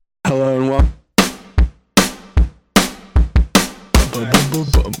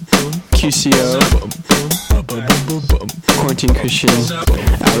QCO, Quarantine Christian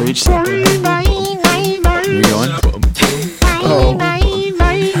Outreach. We going? Oh.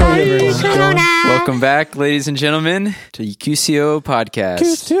 Welcome back, ladies and gentlemen, to QCO Podcast.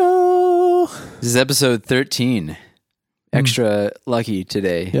 QCO. This is episode 13. Extra lucky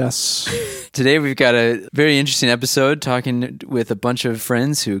today. Yes. Today we've got a very interesting episode talking with a bunch of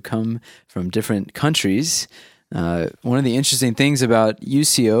friends who come from different countries. One of the interesting things about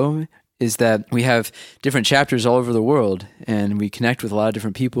UCO is that we have different chapters all over the world, and we connect with a lot of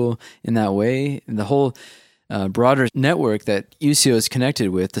different people in that way. And the whole broader network that UCO is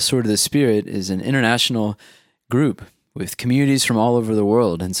connected with, the Sword of the Spirit, is an international group with communities from all over the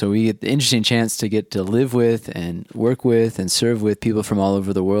world. And so we get the interesting chance to get to live with and work with and serve with people from all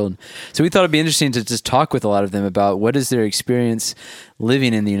over the world. So we thought it'd be interesting to just talk with a lot of them about what is their experience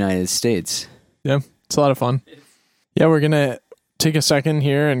living in the United States. Yeah, it's a lot of fun. Yeah, we're going to take a second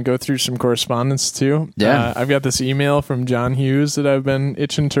here and go through some correspondence too. Yeah. I've got this email from John Hughes that I've been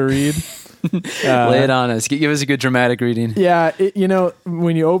itching to read. Lay it on us. Give us a good dramatic reading. Yeah,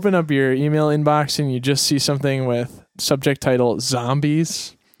 when you open up your email inbox and you just see something with subject title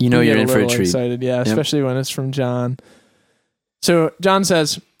zombies, you know you're in for a little treat. Excited. Yeah, especially when it's from John. So John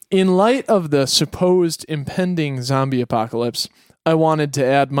says, in light of the supposed impending zombie apocalypse, I wanted to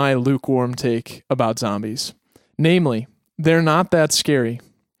add my lukewarm take about zombies. Namely, they're not that scary.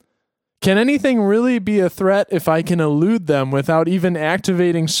 Can anything really be a threat if I can elude them without even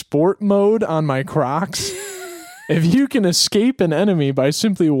activating sport mode on my Crocs? If you can escape an enemy by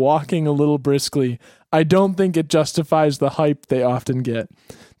simply walking a little briskly, I don't think it justifies the hype they often get.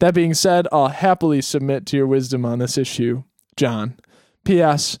 That being said, I'll happily submit to your wisdom on this issue, John.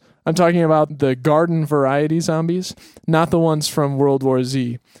 P.S. I'm talking about the garden variety zombies, not the ones from World War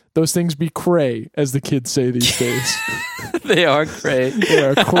Z. Those things be cray, as the kids say these days. They are cray. They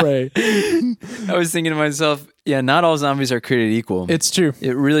are cray. I was thinking to myself, yeah, not all zombies are created equal. It's true.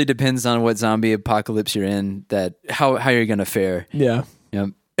 It really depends on what zombie apocalypse you're in, that how you're going to fare. Yeah. Yep.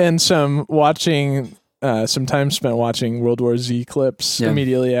 And some time spent watching World War Z clips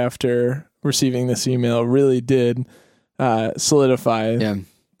immediately after receiving this email really did solidify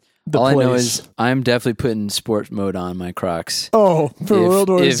the All place. I know is I'm definitely putting sport mode on my Crocs. Oh, for World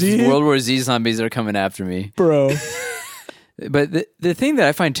War Z? If World War Z zombies are coming after me. Bro. But the thing that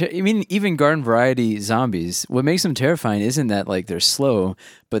I find, even garden variety zombies, what makes them terrifying isn't that like they're slow,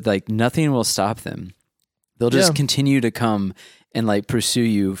 but like nothing will stop them. They'll just continue to come and like pursue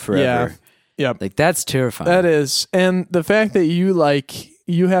you forever. Yeah. Like that's terrifying. That is. And the fact that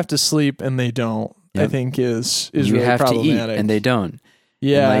you have to sleep and they don't, I think is you really have problematic. to eat and they don't.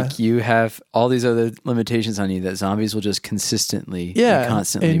 Yeah. And like you have all these other limitations on you that zombies will just consistently and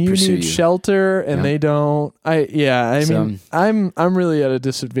constantly and you pursue need shelter and they don't. I mean I'm really at a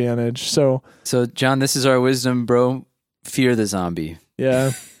disadvantage. So John, this is our wisdom, bro. Fear the zombie.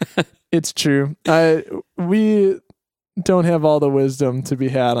 Yeah. It's true. We don't have all the wisdom to be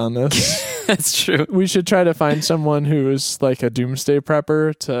had on this. That's true. We should try to find someone who's like a doomsday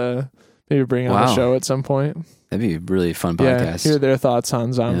prepper to maybe bring on the show at some point. That'd be a really fun podcast. Hear their thoughts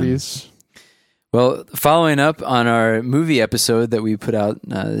on zombies. Yeah. Well, following up on our movie episode that we put out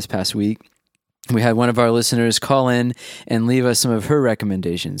this past week, we had one of our listeners call in and leave us some of her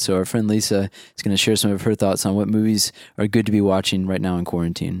recommendations. So our friend Lisa is going to share some of her thoughts on what movies are good to be watching right now in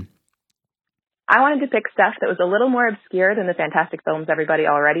quarantine. I wanted to pick stuff that was a little more obscure than the fantastic films everybody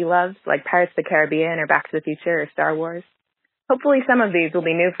already loves, like Pirates of the Caribbean or Back to the Future or Star Wars. Hopefully some of these will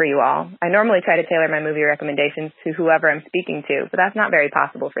be new for you all. I normally try to tailor my movie recommendations to whoever I'm speaking to, but that's not very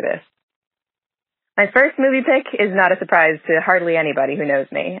possible for this. My first movie pick is not a surprise to hardly anybody who knows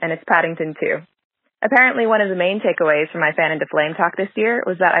me, and it's Paddington 2. Apparently one of the main takeaways from my Fan into Flame talk this year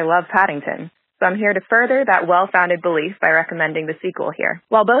was that I love Paddington, so I'm here to further that well-founded belief by recommending the sequel here.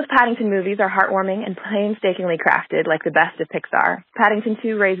 While both Paddington movies are heartwarming and painstakingly crafted like the best of Pixar, Paddington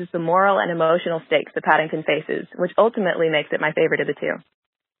 2 raises the moral and emotional stakes that Paddington faces, which ultimately makes it my favorite of the two.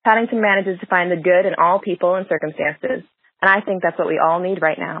 Paddington manages to find the good in all people and circumstances, and I think that's what we all need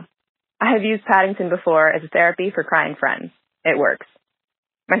right now. I have used Paddington before as a therapy for crying friends. It works.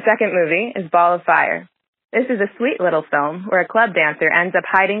 My second movie is Ball of Fire. This is a sweet little film where a club dancer ends up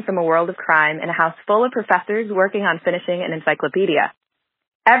hiding from a world of crime in a house full of professors working on finishing an encyclopedia.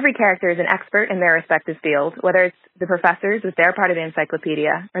 Every character is an expert in their respective field, whether it's the professors with their part of the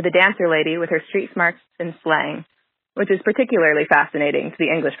encyclopedia or the dancer lady with her street smarts and slang, which is particularly fascinating to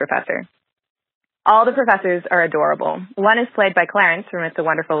the English professor. All the professors are adorable. One is played by Clarence from It's a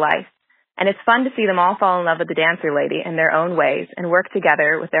Wonderful Life, and it's fun to see them all fall in love with the dancer lady in their own ways and work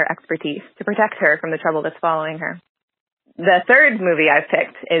together with their expertise to protect her from the trouble that's following her. The third movie I've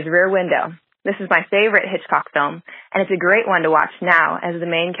picked is Rear Window. This is my favorite Hitchcock film, and it's a great one to watch now, as the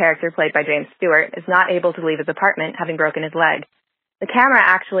main character, played by James Stewart, is not able to leave his apartment, having broken his leg. The camera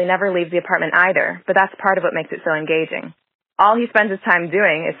actually never leaves the apartment either, but that's part of what makes it so engaging. All he spends his time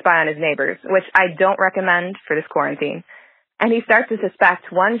doing is spy on his neighbors, which I don't recommend for this quarantine. And he starts to suspect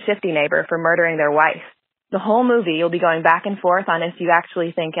one shifty neighbor for murdering their wife. The whole movie, you'll be going back and forth on if you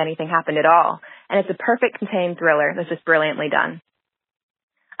actually think anything happened at all, and it's a perfect contained thriller that's just brilliantly done.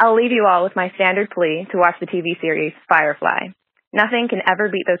 I'll leave you all with my standard plea to watch the TV series Firefly. Nothing can ever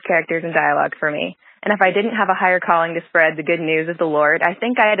beat those characters and dialogue for me, and if I didn't have a higher calling to spread the good news of the Lord, I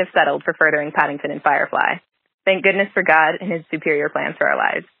think I'd have settled for furthering Paddington and Firefly. Thank goodness for God and his superior plans for our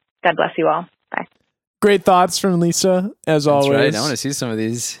lives. God bless you all. Bye. Great thoughts from Lisa, as That's always. right. I want to see some of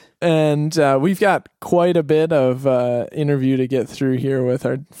these. And we've got quite a bit of interview to get through here with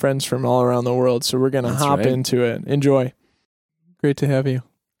our friends from all around the world, so we're going to hop into it. Enjoy. Great to have you.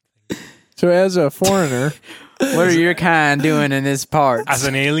 So as a foreigner... What are your kind doing in this part? As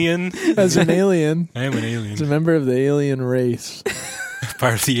an alien? As an alien. I am an alien. As a member of the alien race.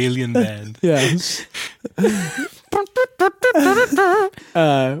 Part of the alien band. Yes.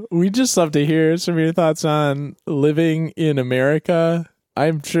 We'd just love to hear some of your thoughts on living in America.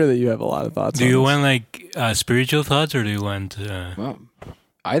 I'm sure that you have a lot of thoughts Do on you this. want like spiritual thoughts, or do you want Well,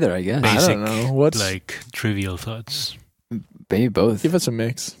 either, I guess. basic, I don't know. What's like trivial thoughts? Maybe both. Give us a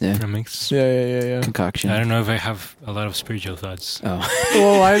mix. Yeah. A mix? Yeah. Concoction. I don't know if I have a lot of spiritual thoughts. Oh.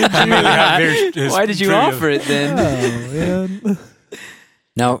 Well, why did you? Why did you offer it then? Oh, man.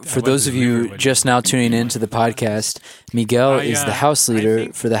 Now, for I those of wasn't you there just now tuning in to the podcast, Miguel is the house leader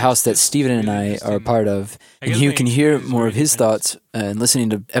think for the house that it's Stephen and really I are a interesting. part of. I And guess you my can hear experience more of really his depends. thoughts listening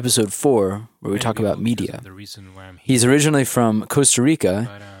to episode 4, where we talk Maybe about because media. of the reason why I'm here. He's originally from Costa Rica,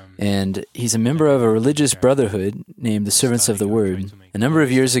 But, and he's a member of a religious brotherhood named the Servants of the Word. A number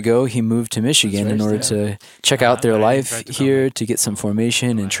of years ago, he moved to Michigan in order to check out their but I life tried to here, comment. to get some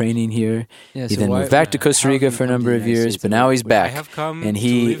formation and training here. Yeah, He so then why- moved back to how Costa have Rica you for a come to number the of United years, States but of now America? he's I back. have come And to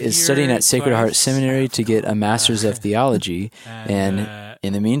he live is here studying at Sacred Heart twice. Seminary to get a master's of theology. And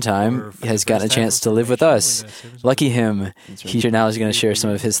in the meantime, he has gotten a chance to live with us. Lucky him. He now is going to share some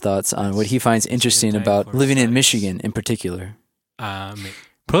of his thoughts on what he finds interesting about living in Michigan in particular.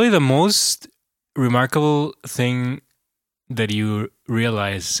 Probably the most remarkable thing that you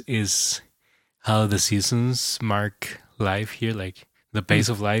realize is how the seasons mark life here, like the pace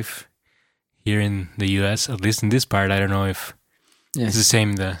of life here in the US, at least in this part. I don't know if Yeah, it's the same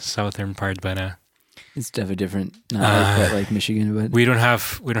in the southern part, but it's definitely different. Not like, quite like Michigan, but we don't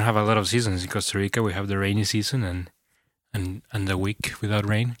have a lot of seasons in Costa Rica. We have the rainy season and the week without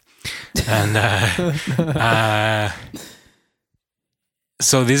rain, and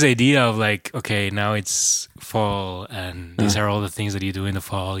so this idea of like, okay, now it's fall, and these are all the things that you do in the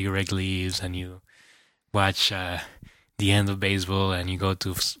fall. You rake leaves, and you watch the end of baseball, and you go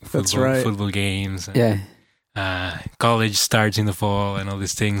to That's right. football games. And, yeah, college starts in the fall, and all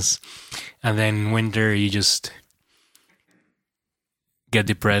these things, and then winter you just get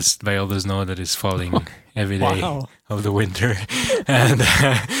depressed by all the snow that is falling every day Wow. of the winter, and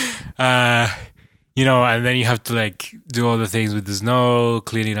and then you have to like do all the things with the snow,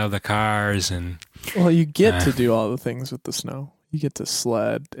 cleaning out the cars, and Well, you get to do all the things with the snow. You get to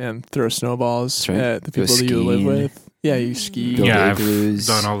sled and throw snowballs That's right. at the Go people that you live skiing. with. Yeah, you ski. Build yeah, igloos.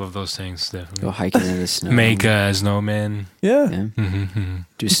 I've done all of those things definitely. go hiking in the snow. Make a snowman, Yeah, Yeah. mm-hmm.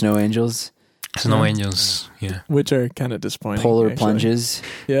 Do snow angels, Snow Yeah. angels, yeah. which are kind of disappointing. polar actually. plunges.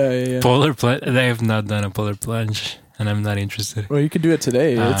 Yeah. Polar plunge. I have not done a polar plunge, and I'm not interested. Well, you could do it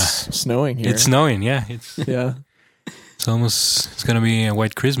today. Ah. It's snowing here. It's snowing, yeah. Yeah, It's gonna be a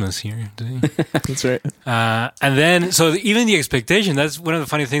white Christmas here today. that's right. And then, so even the expectation, that's one of the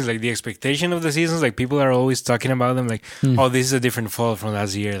funny things, like the expectation of the seasons, like people are always talking about them, like, oh, this is a different fall from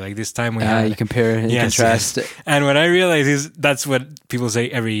last year. Like this time we had, You compare and Yes, contrast. and what I realize is that's what people say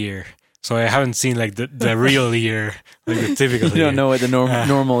every year. So I haven't seen like the real year, like the typical You year. don't know what the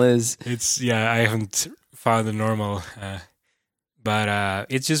normal is. I haven't found the normal, but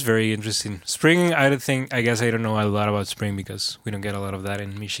it's just very interesting. Spring, I guess I don't know a lot about spring because we don't get a lot of that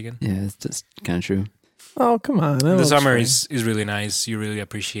in Michigan. Yeah, it's just kind of true. Oh, come on. I The love summer spring. is really nice. You really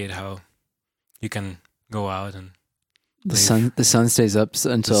appreciate how you can go out and The sun stays up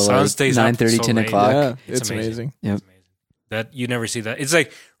until sun like stays up 9:30, so 10 late. o'clock. Yeah, It's it's amazing. amazing. Yep. It's amazing. That you never see that. It's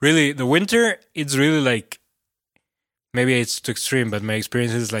like really the winter. It's really like maybe it's too extreme, but my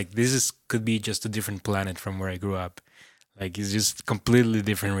experience is like could be just a different planet from where I grew up. Like it's just completely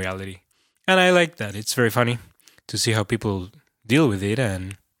different reality, and I like that. It's very funny to see how people deal with it,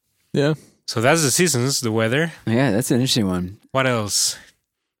 and Yeah. So that's the seasons, the weather. Yeah, that's an interesting one. What else?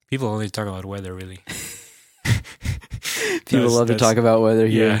 People only talk about weather, really. People love to talk about weather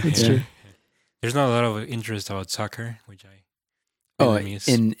here. Yeah, It's true. There's not a lot of interest about soccer, which I Oh, really miss.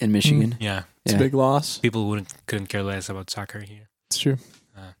 in Michigan. Yeah, It's Yeah. a big loss. people couldn't care less about soccer here. It's true.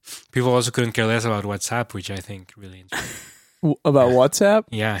 People also couldn't care less about WhatsApp, which I think really interesting. About WhatsApp?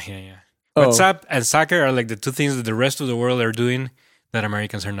 Yeah. Oh. WhatsApp and soccer are like the two things that the rest of the world are doing that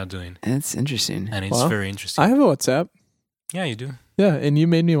Americans are not doing, That's interesting. and it's Wow. very interesting. I have a WhatsApp. Yeah, you do. Yeah, and you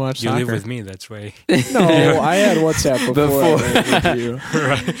made me watch You soccer. live with me, that's why. No, I had WhatsApp before. Before. I lived with you.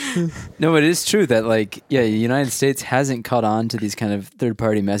 Right. No, but it is true that like the United States hasn't caught on to these kind of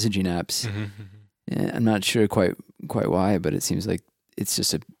third-party messaging apps. Mhm. Yeah, I'm not sure quite why, but it seems like it's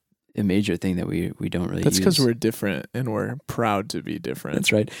just a major thing that we don't really That's use. because we're different and we're proud to be different.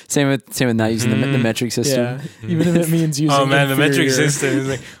 That's right. Same with not using the Mhm. metric system. Yeah, even if it means using. Oh man, the metric inferior- system is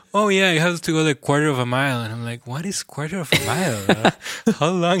like, oh yeah, you have to go the quarter of a mile, and I'm like, what is quarter of a mile? How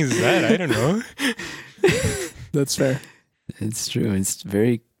long is that? I don't know. That's fair. It's true. It's a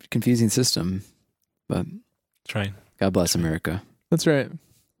very confusing system, but Trying. God bless America. That's right.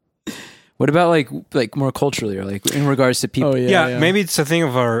 What about like more culturally, or like in regards to people? Oh yeah. Maybe it's a thing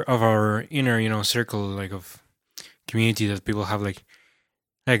of our inner, circle, like of community that people have. Like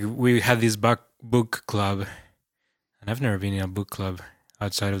we had this book club, and I've never been in a book club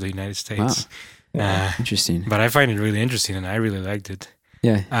outside of the United States. Interesting. But I find it really interesting, and I really liked it.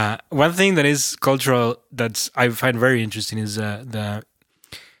 Yeah. One thing that is cultural I find very interesting is the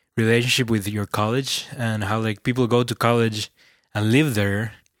relationship with your college, and how like people go to college and live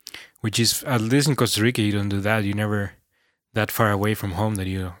there, which is, at least in Costa Rica, you don't do that. You're never that far away from home that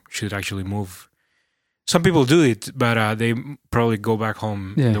you should actually move. Some people do it, but they probably go back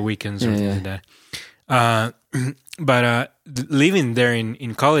home in the weekends or things like that. But living there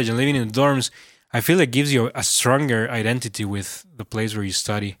in college and living in the dorms, I feel it gives you a stronger identity with the place where you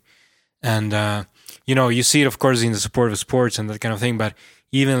study. And, you see it, of course, in the support of sports and that kind of thing, but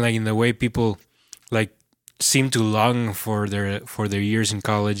even like in the way people like seem to long for their years in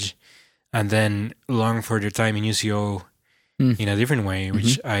college, and then long for their time in UCO in a different way,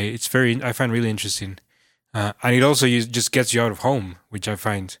 which I find really interesting. And it also just gets you out of home, which I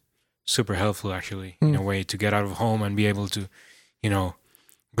find super helpful, actually, in a way, to get out of home and be able to,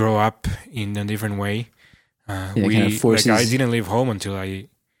 grow up in a different way. Kind of forces- I didn't leave home until I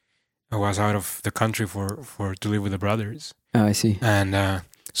was out of the country to live with the brothers. Oh, I see. And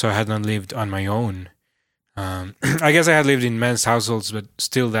so I had not lived on my own. I guess I had lived in men's households, but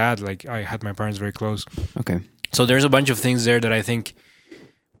still like I had my parents very close. Okay. So there's a bunch of things there that I think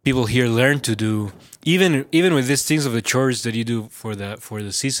people here learn to do. Even with these things of the chores that you do for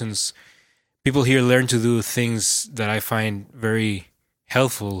the seasons, people here learn to do things that I find very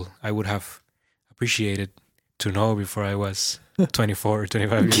helpful. I would have appreciated to know before I was 24 or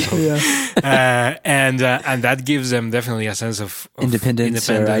 25 years old. Yeah. And that gives them definitely a sense of Independence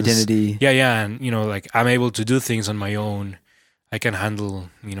or identity. Yeah, and like I'm able to do things on my own. I can handle,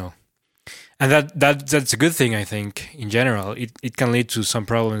 and that's a good thing, I think, in general. It can lead to some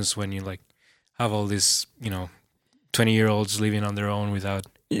problems when you like have all these 20-year-olds living on their own without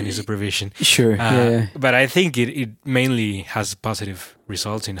any supervision. Sure. Yeah. But I think it mainly has positive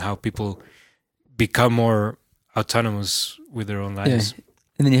results in how people become more autonomous with their own lives. Yeah.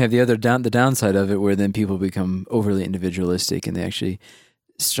 And then you have the downside of it, where then people become overly individualistic and they actually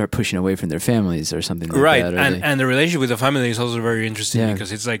start pushing away from their families or something like Right, that. and the relationship with the family is also very interesting,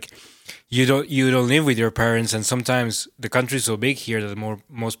 because it's like you don't live with your parents, and sometimes the country is so big here that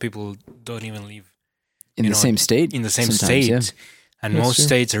most people don't even live in the same state. in the same sometimes, state, yeah. and That's most true.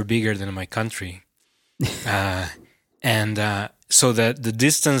 states are bigger than my country, so that the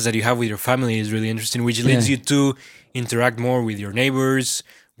distance that you have with your family is really interesting, which leads you to interact more with your neighbors,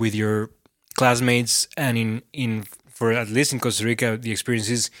 with your classmates, and for at least in Costa Rica, the experience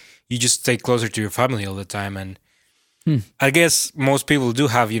is you just stay closer to your family all the time. And I guess most people do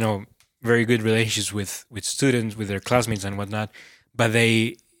have, very good relationships with students, with their classmates and whatnot, but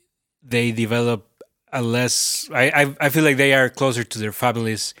they develop a less, I feel like they are closer to their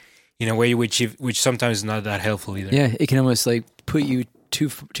families in a way which sometimes is not that helpful either. Yeah, it can almost like put you too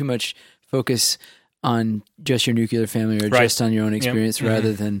much focus on just your nuclear family or just on your own experience,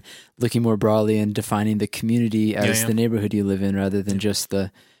 rather than looking more broadly and defining the community as the neighborhood you live in, rather than just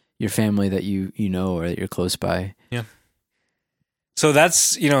your family that you know or that you're close by. Yeah. So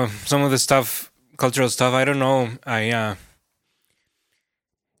that's some of the cultural stuff. I don't know. I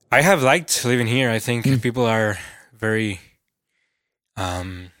have liked living here. I think people are very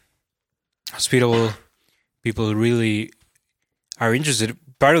hospitable. People really are interested.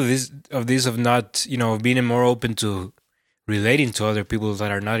 Part of this, of not, being more open to relating to other people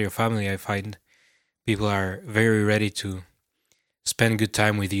that are not your family. I find people are very ready to spend good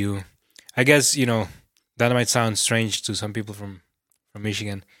time with you. I guess, that might sound strange to some people from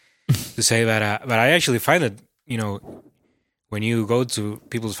Michigan to say that, but I actually find that, when you go to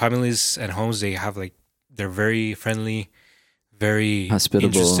people's families and homes, they're very friendly, very hospitable,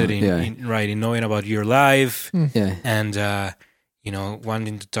 interested in knowing about your life, Yeah. and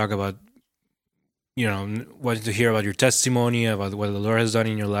wanting to talk about, wanting to hear about your testimony, about what the Lord has done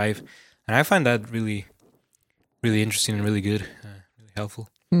in your life, and I find that really, really interesting and really good, really helpful.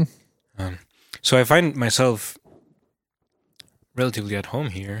 So I find myself relatively at home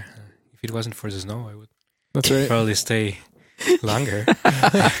here. If it wasn't for the snow, I would That's right. probably stay longer.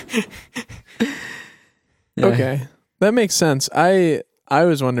 Yeah. Okay, that makes sense. I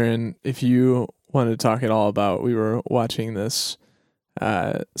was wondering if you wanted to talk at all about. We were watching this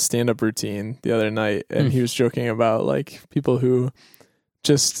stand-up routine the other night, and he was joking about like people who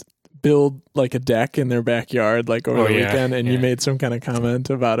just build like a deck in their backyard like over the weekend, and you made some kind of comment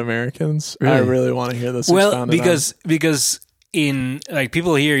about Americans. Really? I really want to hear this. Well, expounded because in like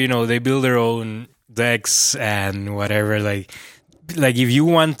people here, they build their own decks and whatever. Like if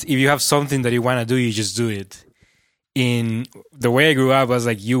you have something that you want to do, you just do it. In the way I grew up was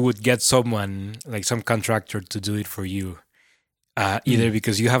like you would get someone like some contractor to do it for you, either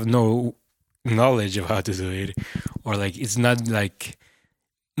because you have no knowledge of how to do it, or like it's not like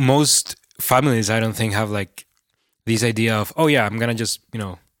most families. I don't think have like this idea of I'm gonna just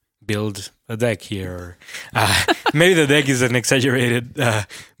build a deck here. Or, maybe the deck is an exaggerated,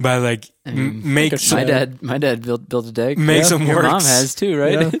 but like make some, My dad built a deck. Make some Your mom works. has too,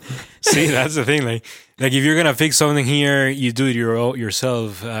 right? Yeah. See, that's the thing. Like if you're gonna fix something here, you do it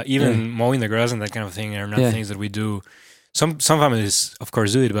yourself. Even mowing the grass and that kind of thing are not things that we do. Some families, of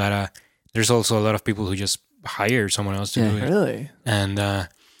course, do it, but there's also a lot of people who just hire someone else to do it. Really? And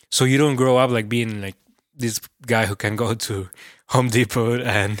so you don't grow up like being like this guy who can go to Home Depot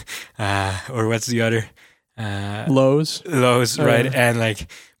and or what's the other Lowe's, right? And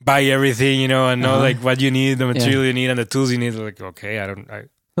like buy everything, and know like what you need, the material you need, and the tools you need. Like, okay, I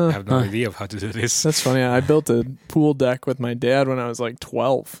have no idea of how to do this. That's funny. I built a pool deck with my dad when I was like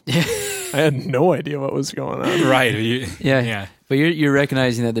 12. I had no idea what was going on. Right? Yeah. But you're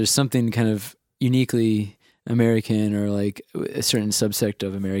recognizing that there's something kind of uniquely American, or like a certain subsect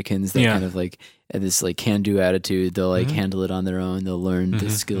of Americans that kind of like this like can-do attitude. They'll like handle it on their own. They'll learn the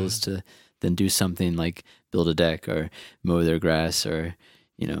skills to then do something like build a deck or mow their grass or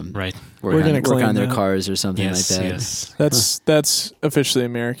Right. We're gonna work claim on their that. cars or something like that. Yes. That's officially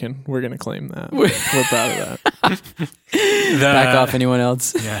American. We're gonna claim that. We're proud of that. Back off anyone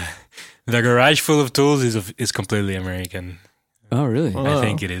else. Yeah. The garage full of tools is completely American. Oh, really? Oh. I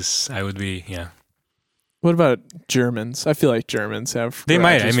think it is. I would be. Yeah. What about Germans? I feel like Germans have They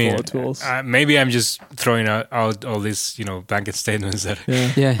might. garages I mean, full of tools. maybe I'm just throwing out all these, blanket statements that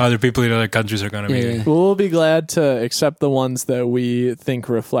Yeah. other people in other countries are going to be. Yeah. We'll be glad to accept the ones that we think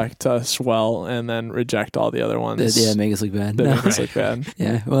reflect us well, and then reject all the other ones. Yeah, make us look bad. that No. make us look bad.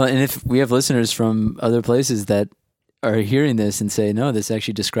 Yeah. Well, and if we have listeners from other places that are hearing this and say, no, this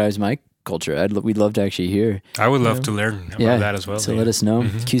actually describes my culture, we'd love to actually hear. I would love to learn about that as well. So let us know.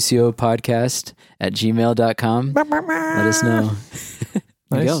 QCOpodcast@gmail.com. Let us know.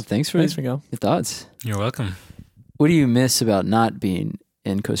 Miguel, thanks for Miguel. your thoughts. You're welcome. What do you miss about not being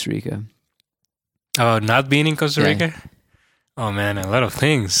in Costa Rica? About not being in Costa Yeah. Rica? Oh man, a lot of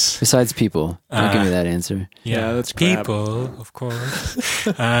things. Besides people. Don't give me that answer. Yeah, that's crap. people, of course.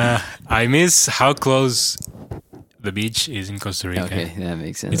 I miss how close the beach is in Costa Rica. Okay, that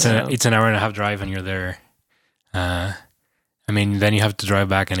makes sense. It's an hour and a half drive, and you're there. I mean, then you have to drive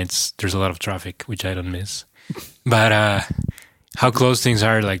back, and there's a lot of traffic, which I don't miss. But how close things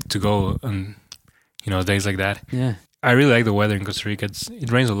are, like to go on, days like that. Yeah. I really like the weather in Costa Rica.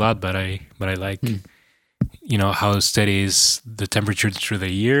 It rains a lot, but I like, how steady is the temperature through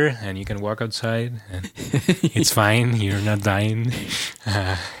the year, and you can walk outside, and it's fine. You're not dying.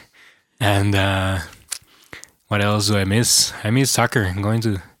 And what else do I miss? I miss soccer. Going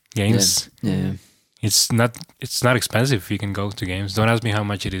to games. Yeah. It's not expensive. You can go to games. Don't ask me how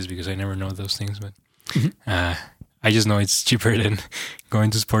much it is because I never know those things. But I just know it's cheaper than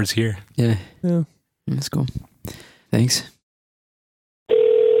going to sports here. Yeah. Yeah. That's cool. Thanks.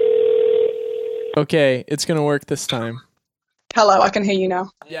 Okay, it's gonna work this time. Hello, I can hear you now.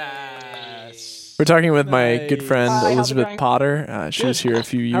 Yes. We're talking with my good friend Hi, how's it Elizabeth going? Potter. She was here a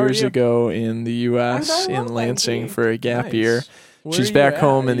few How are years you? ago in the U.S. I'm very well, in thank Lansing you. for a gap Nice. year. She's back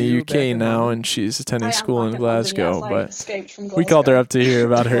home in the UK now, and she's attending school in Glasgow. But we called her up to hear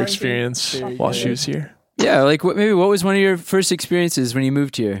about her experience while she was here. Yeah, like what was one of your first experiences when you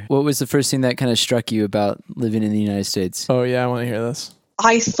moved here? What was the first thing that kind of struck you about living in the United States? Oh yeah, I want to hear this.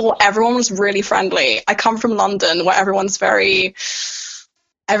 I thought everyone was really friendly. I come from London, where everyone's very,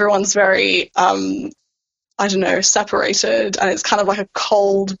 I don't know, separated, and it's kind of like a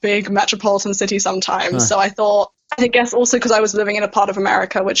cold, big metropolitan city sometimes. So I guess also because I was living in a part of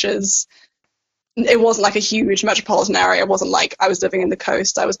America it wasn't like a huge metropolitan area. It wasn't like I was living in the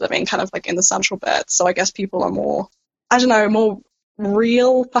coast. I was living kind of like in the central bit. So I guess people are more, I don't know, more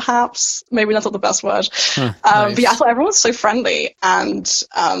real, perhaps. Maybe that's not the best word. Nice. But yeah, I thought everyone was so friendly, and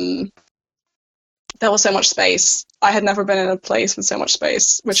there was so much space. I had never been in a place with so much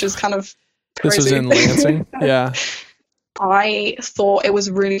space, which is kind of crazy. This was in Lansing? Yeah. I thought it was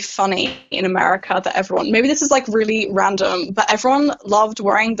really funny in America that everyone, maybe this is like really random, but everyone loved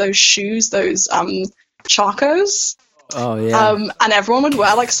wearing those shoes, those Chacos. Oh, yeah. And everyone would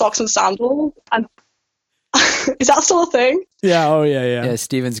wear like socks and sandals. And is that still a thing? Yeah. Oh, yeah. Yeah,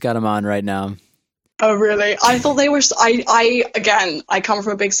 Steven's got them on right now. Oh, really? I thought they were, I come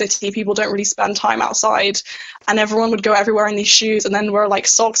from a big city. People don't really spend time outside, and everyone would go everywhere in these shoes and then wear like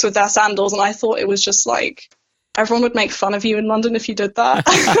socks with their sandals. And I thought it was just like, everyone would make fun of you in London if you did that.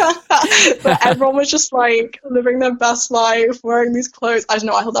 But everyone was just like living their best life, wearing these clothes. I don't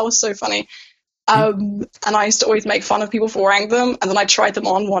know. I thought that was so funny. And I used to always make fun of people for wearing them. And then I tried them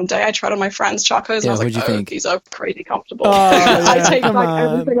on one day. I tried on my friend's Chacos. And I was like, think? These are crazy comfortable. Oh, yeah, I take back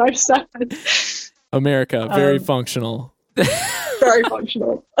everything I've said. America, very functional. Very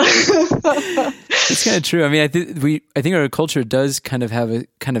functional. It's kind of true. I mean, I think our culture does kind of have a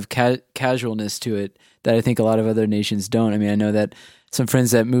kind of casualness to it that I think a lot of other nations don't. I mean, I know that some friends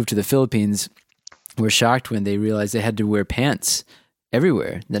that moved to the Philippines were shocked when they realized they had to wear pants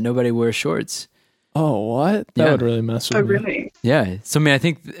everywhere, that nobody wears shorts. Oh, what? That would really mess with me. Oh, really? Yeah. So, I mean, I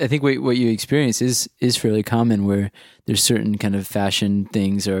think what you experience is fairly common, where there's certain kind of fashion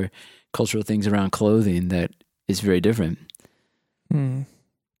things or cultural things around clothing that is very different.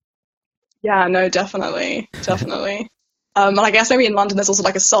 Yeah, no, definitely. And I guess maybe in London there's also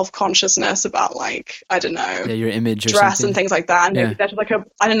like a self-consciousness about like, I don't know, your image or dress something. and things like that. And maybe there's like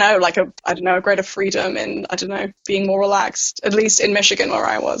a greater freedom in, I don't know, being more relaxed, at least in Michigan where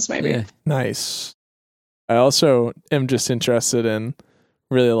I was, maybe. Yeah. Nice. I also am just interested in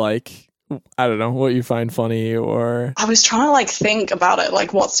really like, I don't know, what you find funny or... I was trying to like think about it,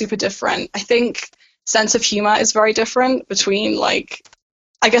 like what's super different. I think sense of humor is very different between like,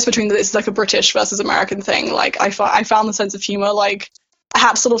 I guess it's like a British versus American thing. Like I found the sense of humor, like I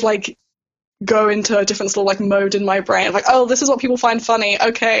had to sort of like go into a different sort of like mode in my brain. Like, oh, this is what people find funny.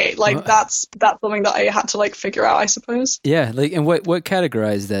 Okay. Like that's something that I had to like figure out, I suppose. Yeah. Like, and what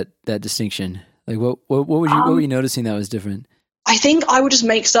categorized that distinction? Like what were you noticing that was different? I think I would just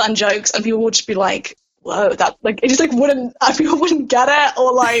make certain jokes and people would just be like, whoa, that like, it just like people wouldn't get it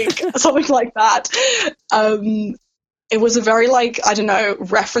or like something like that. It was a very like, I don't know,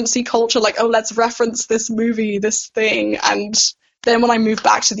 referencey culture, like, oh, let's reference this movie, this thing. And then when I moved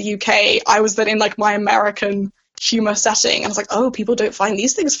back to the UK, I was then in like my American humor setting. And I was like, oh, people don't find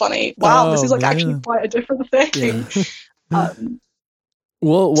these things funny. Wow, this is like actually quite a different thing. Yeah.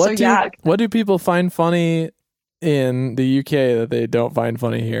 Well, what do people find funny in the UK that they don't find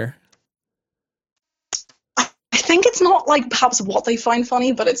funny here? I think it's not like perhaps what they find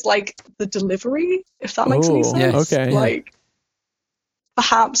funny, but it's like the delivery, if that makes any sense. Yes. Okay. Like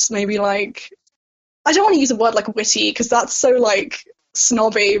perhaps maybe like, I don't want to use a word like witty because that's so like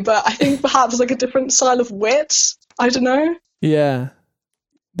snobby, but I think perhaps like a different style of wit. I don't know. Yeah,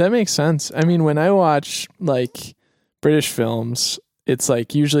 that makes sense. I mean, when I watch like British films, it's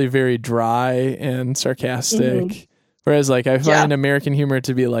like usually very dry and sarcastic, whereas like I find American humor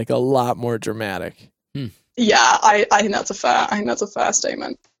to be like a lot more dramatic. Yeah, I think that's a fair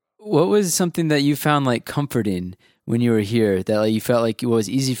statement. What was something that you found like comforting when you were here that like you felt like it was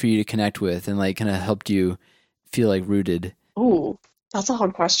easy for you to connect with and like kind of helped you feel like rooted? Ooh, that's a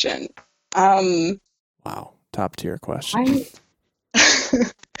hard question. Wow, top tier question.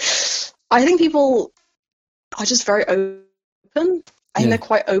 I think people are just very open. I think they're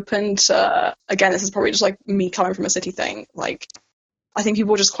quite open to, again, this is probably just like me coming from a city thing. Like, I think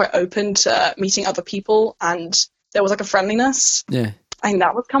people were just quite open to meeting other people and there was like a friendliness. Yeah. I think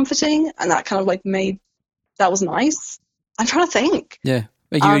that was comforting and that kind of like that was nice. I'm trying to think. Yeah.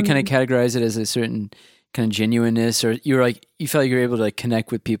 Like you would kind of categorize it as a certain kind of genuineness, or you felt like you were able to like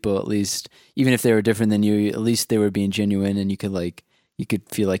connect with people at least, even if they were different than you, at least they were being genuine and you could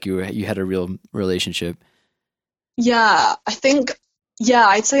feel like you had a real relationship. Yeah, I think. Yeah,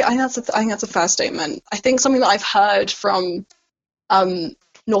 I'd say I think that's a fair statement. I think something that I've heard from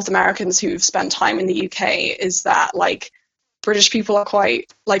North Americans who've spent time in the UK is that like British people are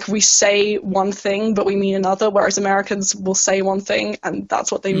quite like we say one thing but we mean another, whereas Americans will say one thing and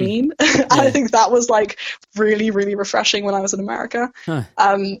that's what they mean. And I think that was like really, really refreshing when I was in America. Huh.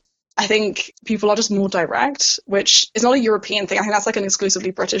 I think people are just more direct, which is not a European thing. I think that's like an exclusively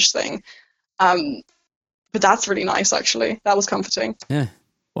British thing. But that's really nice, actually. That was comforting. Yeah.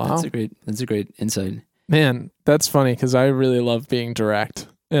 Wow. That's a great insight. Man, that's funny because I really love being direct,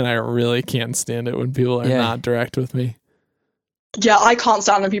 and I really can't stand it when people are not direct with me. Yeah, I can't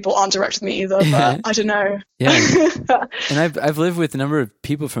stand when people aren't direct with me either, but I don't know. Yeah. And I've lived with a number of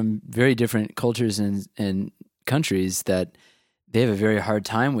people from very different cultures and countries that they have a very hard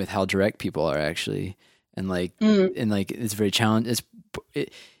time with how direct people are actually. And like it's very challenging.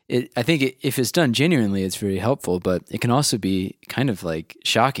 I think if it's done genuinely, it's very helpful, but it can also be kind of like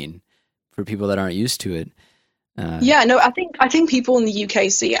shocking for people that aren't used to it. Yeah, no, I think people in the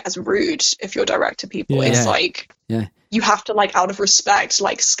UK see it as rude if you're direct to people. It's like you have to like out of respect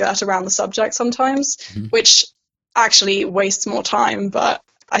like skirt around the subject sometimes, which actually wastes more time. But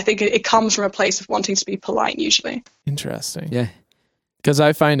I think it comes from a place of wanting to be polite usually. Interesting. Yeah. Because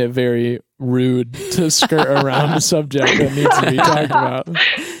I find it very rude to skirt around a subject that needs to be talked about.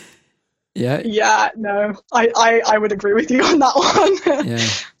 Yeah. Yeah, no, I would agree with you on that one. Yeah.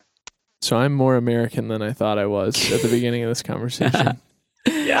 So I'm more American than I thought I was at the beginning of this conversation.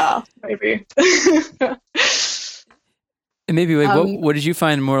 Yeah, maybe. And maybe like, what did you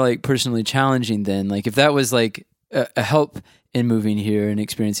find more like personally challenging then? Like if that was like a help in moving here and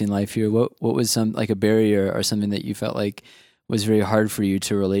experiencing life here, what was some like a barrier or something that you felt like was very hard for you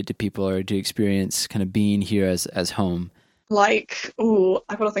to relate to people or to experience kind of being here as home? Like,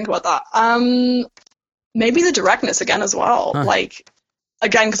 I've got to think about that. Maybe the directness again as well. Huh. Like,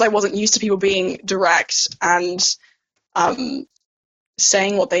 again, because I wasn't used to people being direct and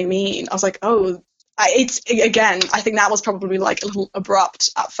saying what they mean. I was like, I think that was probably like a little abrupt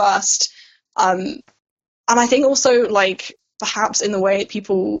at first. And I think also like perhaps in the way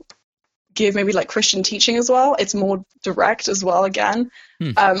people give maybe like Christian teaching as well, it's more direct as well again.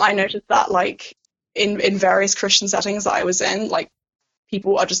 I noticed that like in various Christian settings that I was in, like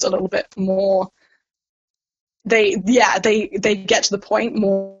people are just a little bit more they get to the point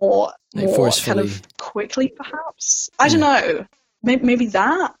more kind of quickly perhaps. I don't know. Maybe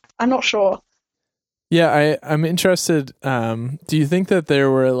that. I'm not sure. Yeah, I'm interested. Do you think that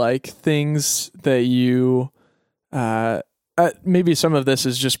there were like things that you maybe some of this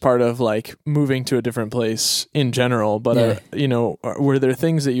is just part of like moving to a different place in general, but were there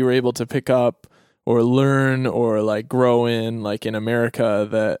things that you were able to pick up or learn or like grow in like in America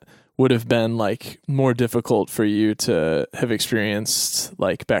that would have been like more difficult for you to have experienced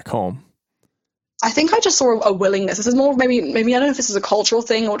like back home? I think I just saw a willingness. This is more maybe I don't know if this is a cultural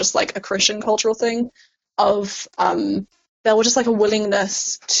thing or just like a Christian cultural thing of there was just like a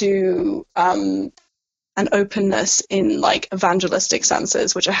willingness to an openness in like evangelistic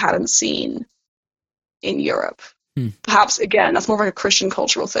senses, which I hadn't seen in Europe. Perhaps again, that's more like a Christian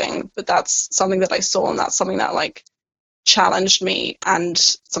cultural thing, but that's something that I saw and that's something that like challenged me and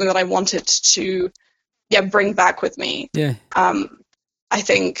something that I wanted to bring back with me. Yeah. I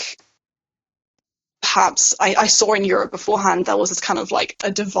think perhaps I saw in Europe beforehand there was this kind of like a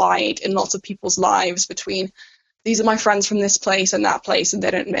divide in lots of people's lives between these are my friends from this place and that place and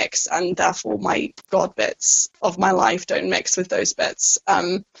they don't mix and therefore my God bits of my life don't mix with those bits.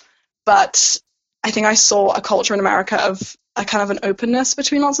 But I think I saw a culture in America of a kind of an openness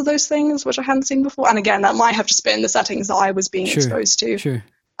between lots of those things, which I hadn't seen before. And again, that might have just been the settings that I was being exposed to. Sure.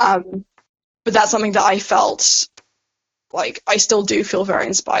 But that's something that I felt like I still do feel very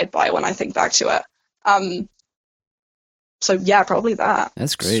inspired by when I think back to it. So yeah, probably that.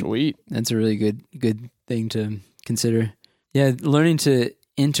 That's great. Sweet. That's a really good thing to consider. Yeah, learning to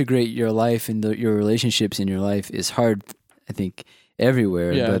integrate your life and your relationships in your life is hard, I think,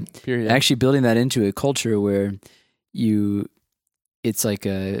 everywhere. Yeah, but period. actually building that into a culture where it's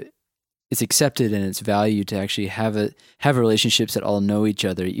accepted and it's valued to actually have relationships that all know each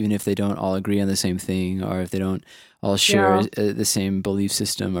other, even if they don't all agree on the same thing or if they don't all share the same belief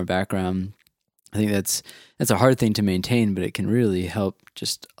system or background. I think that's a hard thing to maintain, but it can really help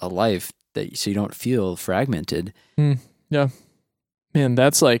just a life so you don't feel fragmented. Yeah. Man,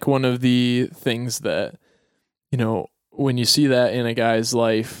 that's like one of the things that, when you see that in a guy's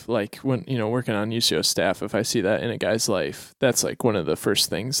life, like when, working on UCO staff, if I see that in a guy's life, that's like one of the first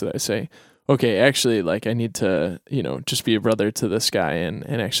things that I say, okay, actually, like I need to, just be a brother to this guy and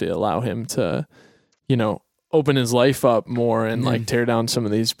actually allow him to, open his life up more and like tear down some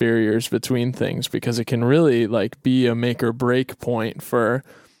of these barriers between things, because it can really like be a make or break point for,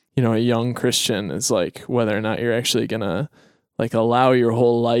 you know, a young Christian, is like whether or not you're actually gonna like allow your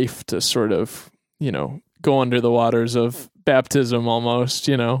whole life to sort of, you know, go under the waters of baptism almost,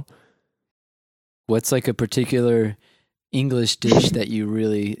 you know. What's like a particular English dish that you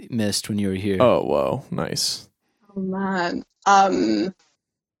really missed when you were here? Oh, whoa, nice. Oh man.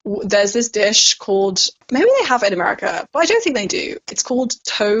 There's this dish called, maybe they have it in America, but I don't think they do. It's called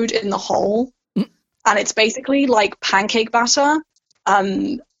toad in the hole. And it's basically like pancake batter,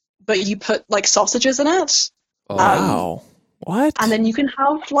 but you put like sausages in it. Oh, Wow. What? And then you can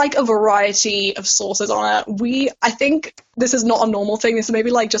have like a variety of sauces on it. I think this is not a normal thing. This is maybe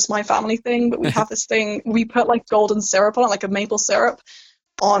like just my family thing, but we have this thing. We put like golden syrup on it, like a maple syrup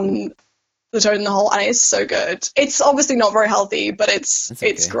on the toad in the hole, and it's so good. It's obviously not very healthy, but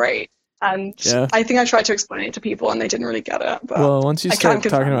it's great. And Yeah. I think I tried to explain it to people, and they didn't really get it. But Well, once you I start can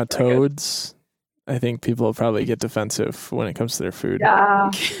confirm talking about it's very good. toads, I think people will probably get defensive when it comes to their food. Yeah,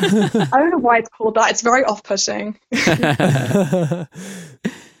 I don't know why it's called that. It's very off-putting.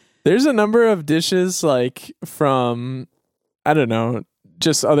 There's a number of dishes like from, I don't know,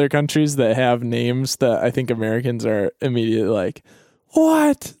 just other countries that have names that I think Americans are immediately like,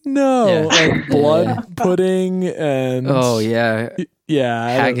 what? No. Yeah. Like blood pudding and oh yeah, yeah,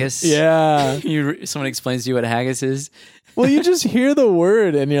 haggis. Yeah. Someone explains to you what haggis is. Well, you just hear the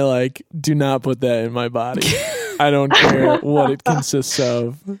word and you're like, do not put that in my body. I don't care what it consists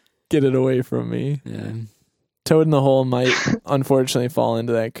of. Get it away from me. Yeah. Toad in the hole might unfortunately fall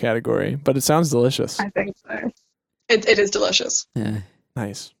into that category, but it sounds delicious. I think so. It is delicious. Yeah.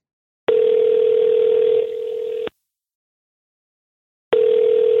 Nice.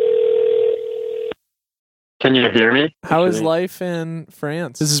 Can you hear me? How is Actually, life in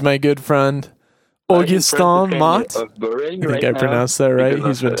France? This is my good friend in Augustin France, it's Mott. kind of boring I think right I now pronounced that right.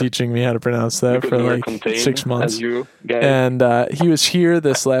 because He's been of, teaching me how to pronounce that because for we're like contained, 6 months. as you guys. And he was here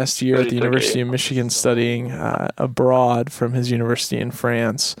this last year But at the it's University okay. of Michigan studying abroad from his university in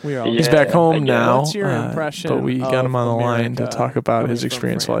France. He's Yeah, back I home guess. now, What's your impression Uh, but we got him on the of line to America talk about his coming from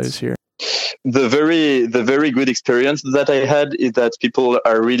experience while he was here. The very good experience that I had is that people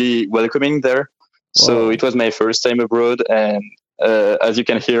are really welcoming there. Whoa. So it was my first time abroad, and as you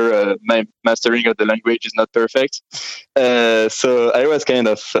can hear, my mastering of the language is not perfect. So I was kind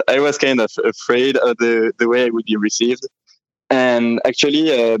of afraid of the way I would be received. And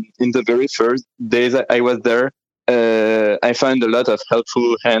actually, in the very first days I was there, I found a lot of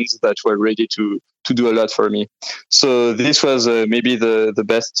helpful hands that were ready to do a lot for me. So this was maybe the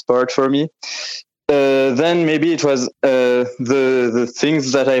best part for me. Then maybe it was the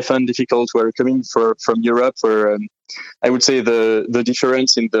things that I found difficult were coming from Europe, where I would say the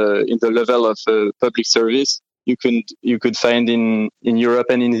difference in the level of public service you could find in Europe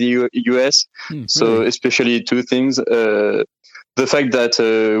and in the US. So Really? especially two things. The fact that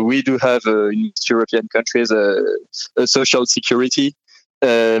we do have in East European countries a social security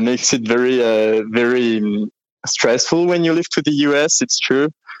makes it very stressful when you live to the US. It's true.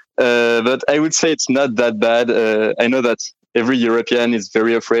 But I would say it's not that bad. I know that every European is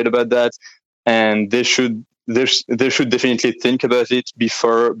very afraid about that, and they should definitely think about it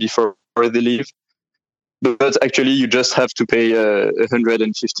before they leave. But actually, you just have to pay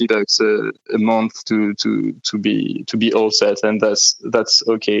 $150 a month to be all set, and that's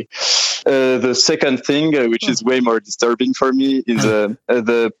okay. The second thing, which is way more disturbing for me, is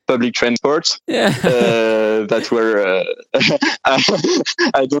the public transport. Yeah. That were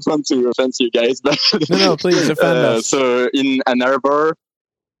I don't want to offend you guys, but No, please offend us. So in Ann Arbor,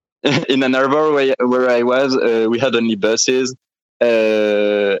 where I was, we had only buses,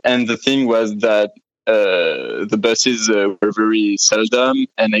 and the thing was that the buses were very seldom,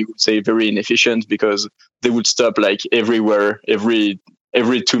 and I would say very inefficient, because they would stop like everywhere, every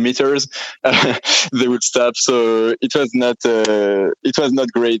 2 meters. They would stop. So it was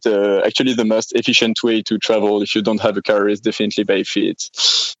not great. Actually, the most efficient way to travel if you don't have a car is definitely by feet.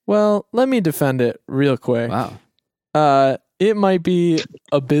 Well, let me defend it real quick. Wow. It might be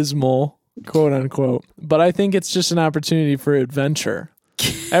abysmal, quote unquote, but I think it's just an opportunity for adventure.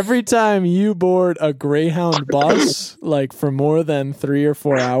 Every time you board a Greyhound bus, like for more than 3 or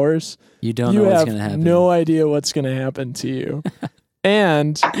 4 hours, You don't know what's have going to happen. no idea what's going to happen to you.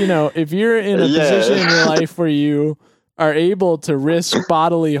 And, if you're in a Yeah. position in your life where you are able to risk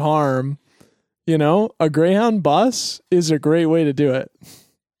bodily harm, a Greyhound bus is a great way to do it.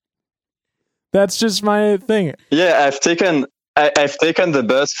 That's just my thing. Yeah, I've taken the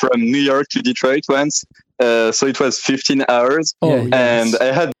bus from New York to Detroit once. So it was 15 hours. Oh, Yeah. yes. And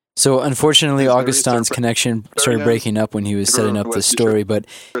I had So unfortunately, It's very Augustine's surpri- connection very started nice. breaking up when he was setting up the story, but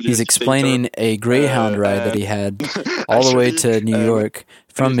he's explaining a Greyhound ride that he had all the way to New York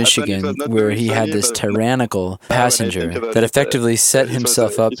from Michigan, where he had this tyrannical passenger that effectively set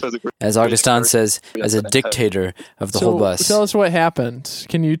himself up, as Augustine says, as a dictator of the whole bus. Tell us what happened.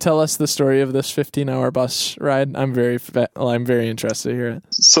 Can you tell us the story of this 15-hour bus ride? I'm very interested to hear it.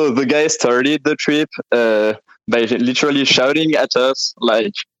 So the guy started the trip by literally shouting at us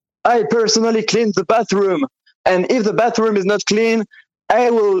like, I personally cleaned the bathroom, and if the bathroom is not clean, I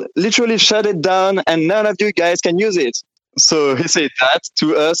will literally shut it down and none of you guys can use it. So he said that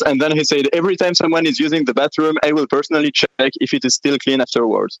to us, and then he said, every time someone is using the bathroom, I will personally check if it is still clean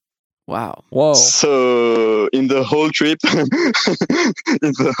afterwards. Wow. Whoa. So in the whole trip,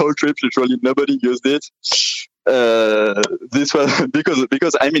 literally nobody used it. This was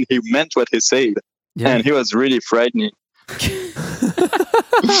because I mean, he meant what he said, and he was really frightening.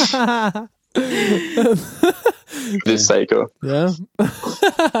 This psycho. Yeah.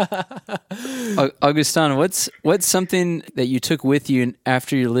 Augustin, what's something that you took with you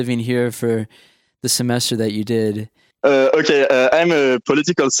after you're living here for the semester that you did? Okay, I'm a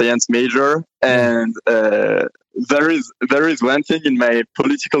political science major, and there is one thing in my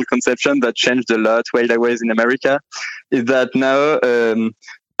political conception that changed a lot while I was in America, is that now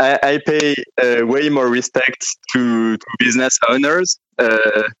I pay way more respect to business owners.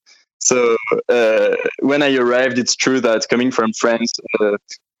 So when I arrived, it's true that coming from France, the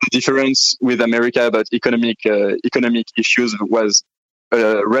difference with America about economic issues was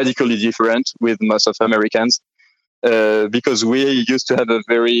radically different with most of Americans, because we used to have a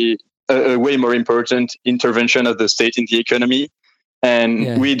way more important intervention of the state in the economy.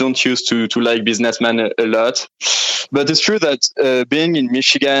 And we don't used to like businessmen a lot. But it's true that being in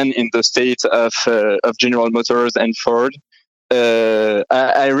Michigan, in the state of General Motors and Ford,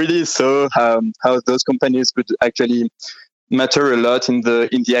 I really saw how those companies could actually matter a lot in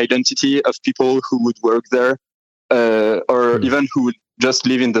the identity of people who would work there, or even who would just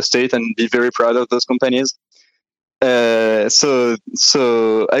live in the state and be very proud of those companies. So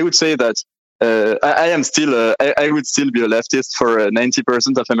I would say that I would still be a leftist for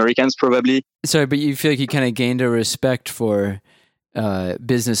 90% of Americans, probably. Sorry, but you feel like you kind of gained a respect for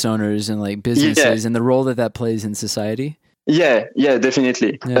business owners and like businesses and the role that plays in society? Yeah,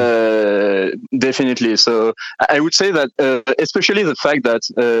 definitely. Definitely. So I would say that especially the fact that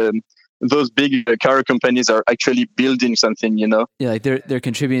those big car companies are actually building something, you know? Yeah, like they're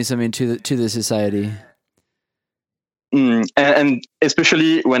contributing something to the society. And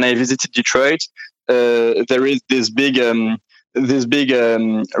especially when I visited Detroit, there is this big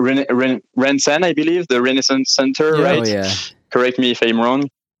Renaissance, I believe, the Renaissance Center, right? Oh, yeah. Correct me if I'm wrong.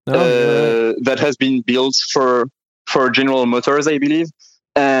 That has been built for General Motors, I believe,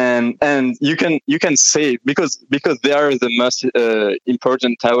 and you can say because they are the most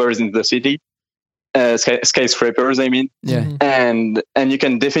important towers in the city. Skyscrapers, I mean, and you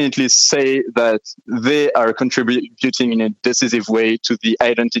can definitely say that they are contributing in a decisive way to the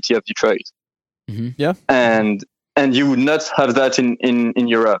identity of Detroit. Mm-hmm. Yeah, and you would not have that in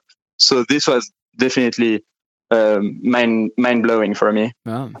Europe. So this was definitely mind blowing for me.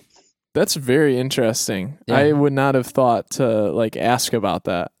 Wow, that's very interesting. Yeah. I would not have thought to like ask about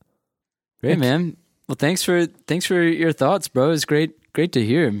that. Great, man. Well, thanks for your thoughts, bro. It's great to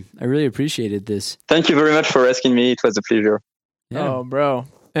hear. I really appreciated this. Thank you very much for asking me. It was a pleasure. Yeah. Oh, bro.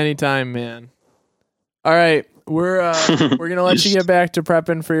 Anytime, man. All right. We're going to let you get back to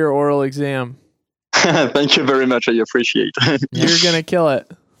prepping for your oral exam. Thank you very much. I appreciate it. You're going to kill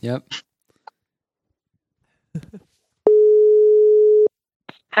it. Yep.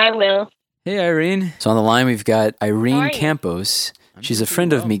 Hi, Will. Hey, Irene. So on the line, we've got How Irene are you? Campos. She's a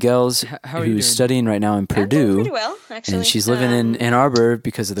friend of Miguel's who's studying right now in I'm doing Purdue. pretty well, actually. And she's living in Ann Arbor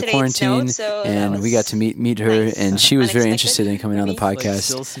because of the today it quarantine. snowed, so that And we got to meet her, nice. and she was very Unexpected interested in coming on the for me. podcast.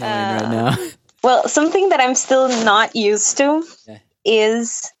 Still snowing right now. Well, something that I'm still not used to Yeah.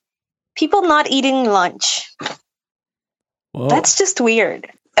 is people not eating lunch. Whoa. That's just weird.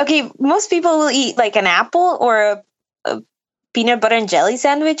 Okay, most people will eat like an apple or a peanut butter and jelly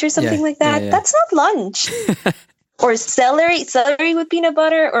sandwich or something like that. yeah. That's not lunch. Or celery with peanut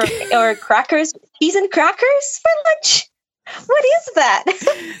butter, or crackers, cheese and crackers for lunch. What is that?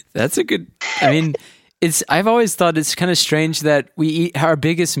 That's a good. I mean, I've always thought it's kind of strange that we eat our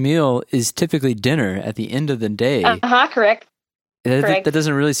biggest meal is typically dinner at the end of the day. Correct. That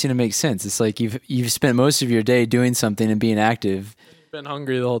doesn't really seem to make sense. It's like you've spent most of your day doing something and being active, been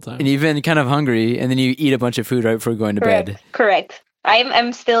hungry the whole time. and you've been kind of hungry, and then you eat a bunch of food right before going to bed. Correct.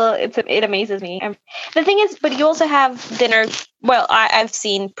 I'm still. It amazes me. The thing is, but you also have dinner well, I've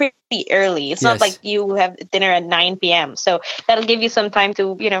seen pretty early. It's not Yes. like you have dinner at 9 p.m. So that'll give you some time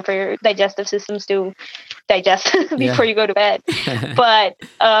to, for your digestive systems to digest before you go to bed. But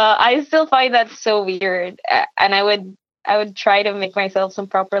I still find that so weird. And I would try to make myself some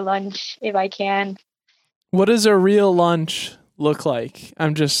proper lunch if I can. What does a real lunch look like?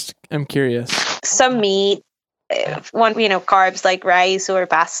 I'm curious. Some meat, carbs like rice or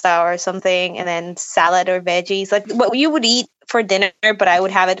pasta or something, and then salad or veggies, like what you would eat for dinner, but I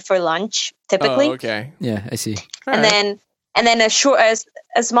would have it for lunch typically. Oh, okay. Yeah, I see. And then a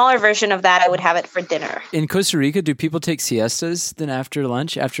smaller version of that, I would have it for dinner. In Costa Rica, do people take siestas then after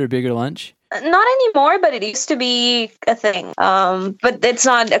lunch, after a bigger lunch? Not anymore, but it used to be a thing. But it's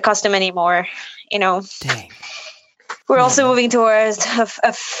not a custom anymore. Dang. We're also moving towards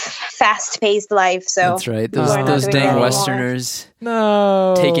a fast-paced life. So That's right. we're not Those doing that dang anymore. Westerners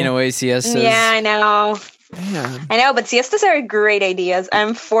No. taking away siestas. Yeah, I know. Man. I know, but siestas are great ideas.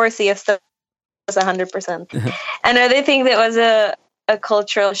 I'm for siestas 100%. Another thing that was a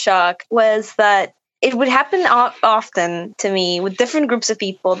cultural shock was that it would happen often to me with different groups of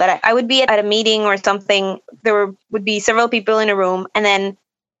people, that I would be at a meeting or something. There would be several people in a room, and then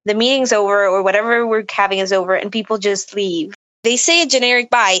the meeting's over or whatever we're having is over, and people just leave. They say a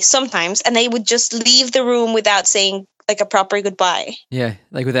generic bye sometimes, and they would just leave the room without saying like a proper goodbye. Yeah,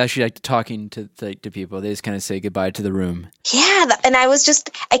 like with actually like talking to people, they just kind of say goodbye to the room. Yeah, and I was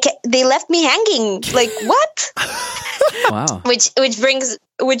just, they left me hanging. Like, what? Wow. Which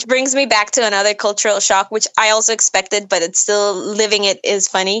brings me back to another cultural shock, which I also expected, but it's still living it is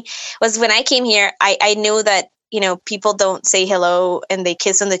funny. Was when I came here, I knew that people don't say hello and they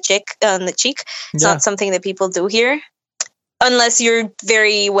kiss on the cheek. It's not something that people do here, unless you're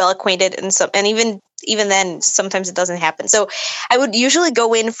very well acquainted, and even then, sometimes it doesn't happen. So I would usually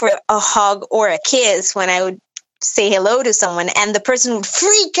go in for a hug or a kiss when I would say hello to someone, and the person would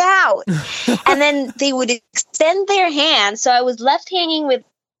freak out. And then they would extend their hand. So I was left hanging with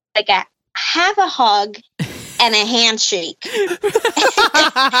like half a hug and a handshake. And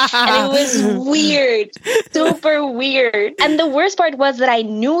it was weird, super weird. And the worst part was that I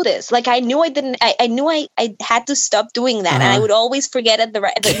knew this. Like I knew I had to stop doing that. And I would always forget at the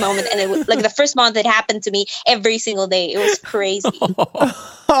moment. And it was like the first month it happened to me every single day. It was crazy.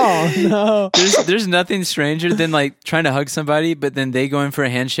 Oh no. There's nothing stranger than like trying to hug somebody, but then they go in for a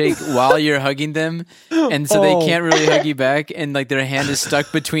handshake while you're hugging them, and so they can't really hug you back, and like their hand is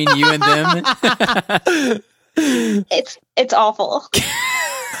stuck between you and them. It's awful.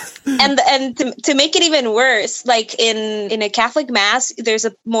 And to make it even worse, like in a Catholic mass, there's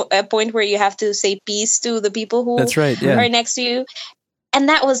a point where you have to say peace to the people who That's right, yeah. are next to you. And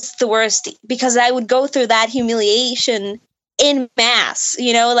that was the worst, because I would go through that humiliation in mass,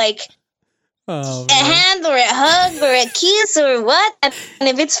 like Oh, a hand or a hug or a kiss or what. And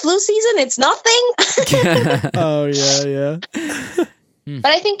if it's flu season, it's nothing. Oh yeah.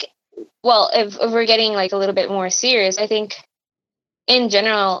 But I think, well, if we're getting like a little bit more serious, I think in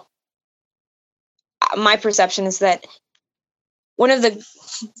general, my perception is that one of the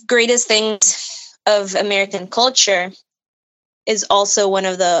greatest things of American culture is also one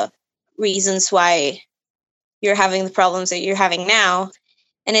of the reasons why you're having the problems that you're having now.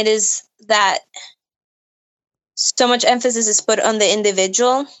 And it is that so much emphasis is put on the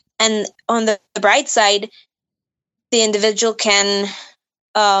individual, and on the bright side, the individual can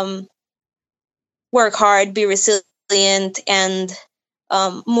work hard, be resilient, and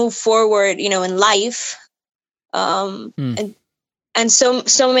move forward, in life. And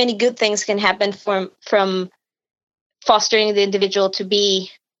so many good things can happen from fostering the individual to be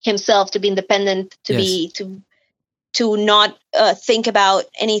himself, to be independent, to not think about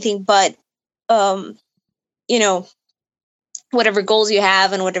anything but whatever goals you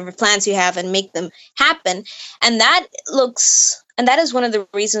have and whatever plans you have, and make them happen. And that is one of the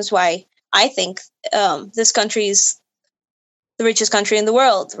reasons why I think this country is the richest country in the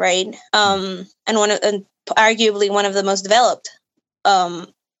world, right? And arguably one of the most developed.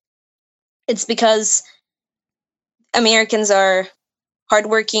 It's because Americans are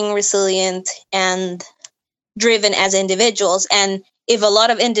hardworking, resilient, and driven as individuals. And if a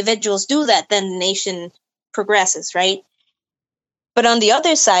lot of individuals do that, then the nation progresses, right? But on the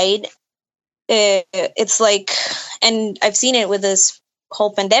other side, it's like, and I've seen it with this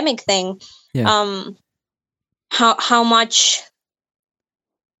whole pandemic thing, how much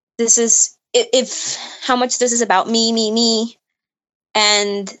this is, how much this is about me,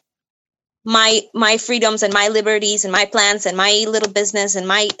 and my freedoms and my liberties and my plans and my little business and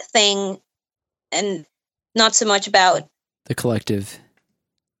my thing, and not so much about the collective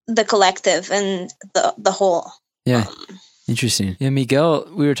and the whole. Yeah. Interesting. Yeah, Miguel,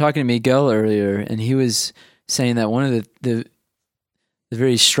 we were talking to Miguel earlier, and he was saying that one of the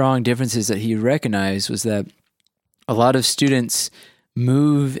very strong differences that he recognized was that a lot of students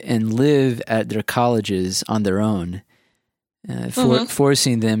move and live at their colleges on their own,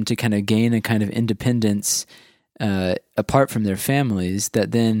 forcing them to kind of gain a kind of independence apart from their families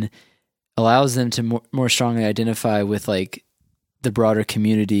that then allows them to more strongly identify with like the broader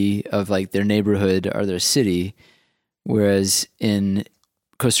community of like their neighborhood or their city. Whereas in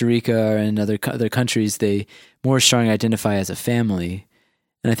Costa Rica or in other countries, they more strongly identify as a family.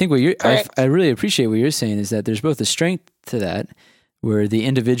 And I think I really appreciate what you're saying is that there's both a strength to that, where the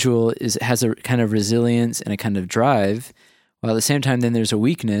individual has a kind of resilience and a kind of drive, while at the same time then there's a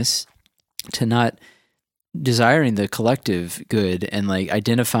weakness to not desiring the collective good and like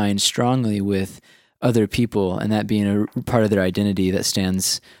identifying strongly with other people and that being a part of their identity that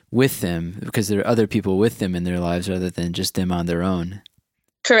stands with them because there are other people with them in their lives rather than just them on their own.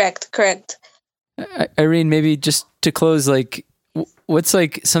 Correct. Irene, maybe just to close, like what's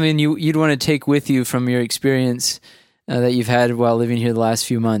like something you'd want to take with you from your experience that you've had while living here the last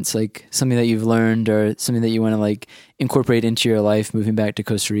few months, like something that you've learned or something that you want to like incorporate into your life moving back to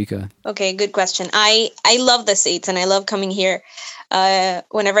Costa Rica? Okay, good question. I love the States and I love coming here.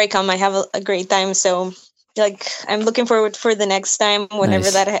 Whenever I come, I have a great time. So like I'm looking forward for the next time,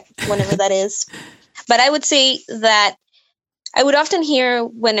 whenever that is. But I would say that I would often hear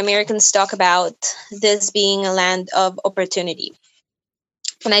when Americans talk about this being a land of opportunity.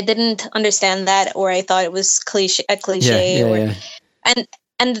 And I didn't understand that, or I thought it was a cliche. And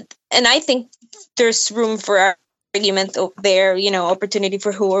I think there's room for argument there, opportunity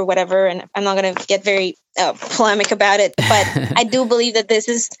for who or whatever. And I'm not going to get very polemic about it, but I do believe that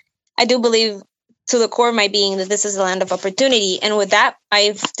I do believe to the core of my being that this is a land of opportunity. And with that,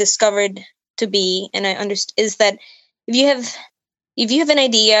 I've discovered to be, and I understand, is that if you have an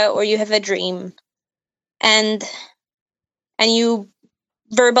idea or you have a dream and you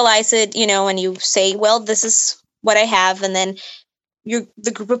verbalize it, and you say, well, this is what I have. And then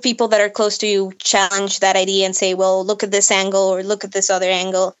the group of people that are close to you challenge that idea and say, well, look at this angle or look at this other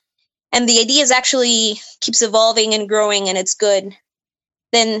angle. And the idea actually keeps evolving and growing and it's good.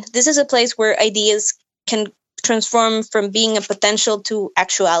 Then this is a place where ideas can transform from being a potential to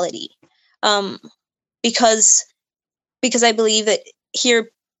actuality. Because I believe that here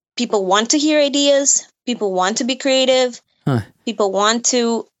people want to hear ideas, people want to be creative, people want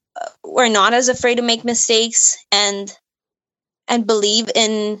to, are not as afraid to make mistakes and believe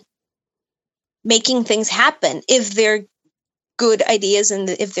in making things happen if they're good ideas and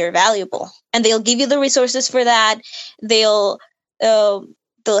if they're valuable. And they'll give you the resources for that. They'll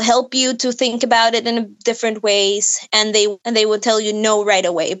help you to think about it in different ways, and they will tell you no right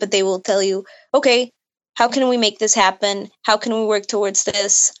away, but they will tell you, okay, how can we make this happen? How can we work towards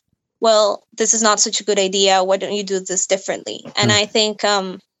this? Well, this is not such a good idea. Why don't you do this differently? And I think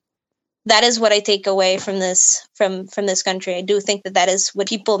that is what I take away from this country. I do think that is what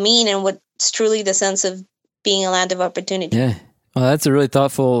people mean and what's truly the sense of being a land of opportunity. Yeah. Well, that's a really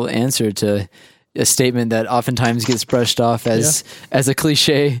thoughtful answer to a statement that oftentimes gets brushed off as a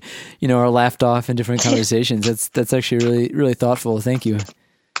cliche, or laughed off in different conversations. That's actually really, really thoughtful. Thank you.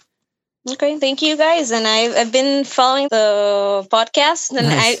 Okay, thank you guys. And I've been following the podcast, and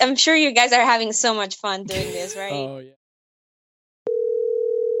nice. I'm sure you guys are having so much fun doing this, right? Oh, yeah.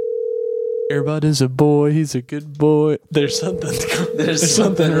 Airbud is a boy. He's a good boy. There's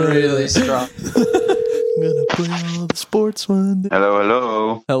something really strong. I'm gonna play all the sports one day.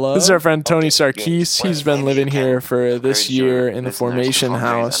 Hello. This is our friend Tony Sarkis. He's been living here for this year in the Formation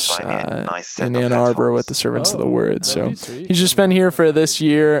House in Ann Arbor with the Servants of the Word. So he's just been here for this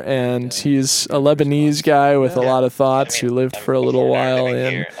year, and he's a Lebanese guy with a lot of thoughts who lived for a little while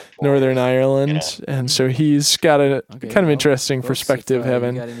in Northern Ireland. And so he's got a kind of interesting perspective,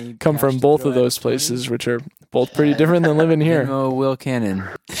 having come from both of those places, which are both pretty different than living here. Will Cannon.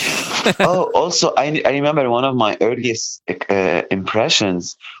 Also, I remember one of my earliest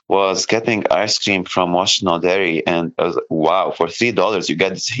impressions was getting ice cream from Washington Dairy, and I was like, wow, for $3 you get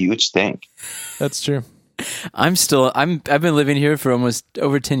this huge thing. That's true. I've been living here for almost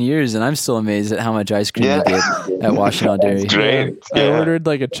over 10 years, and I'm still amazed at how much ice cream you get at Washington Dairy. Great. I ordered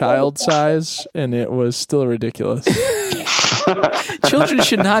like a child size, and it was still ridiculous. Children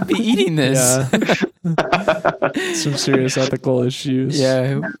should not be eating this. Yeah. Some serious ethical issues.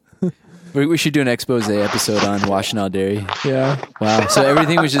 Yeah. We should do an expose episode on Washington Dairy. Yeah. Wow. So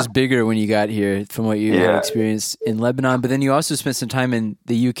everything was just bigger when you got here from what you had experienced in Lebanon, but then you also spent some time in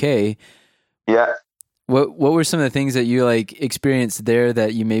the UK. Yeah. What were some of the things that you experienced there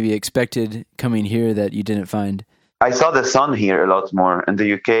that you maybe expected coming here that you didn't find? I saw the sun here a lot more. In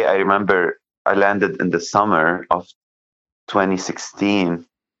the UK, I remember I landed in the summer of 2016,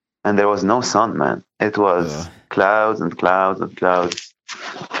 and there was no sun, man. It was clouds and clouds and clouds.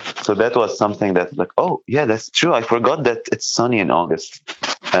 So that was something that, like, oh yeah, that's true. I forgot that it's sunny in August.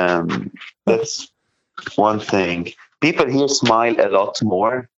 That's one thing. People here smile a lot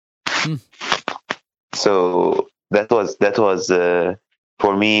more. So that was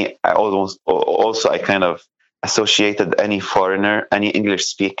for me. I kind of associated any foreigner, any English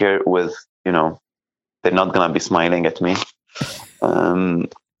speaker with, they're not gonna be smiling at me.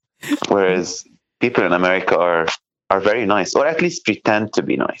 Whereas people in America are very nice, or at least pretend to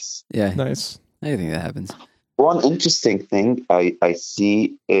be nice. Yeah, Nice. I think that happens. One interesting thing I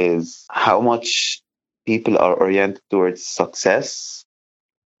see is how much people are oriented towards success.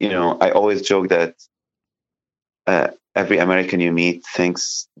 I always joke that every American you meet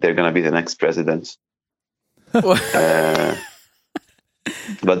thinks they're going to be the next president. But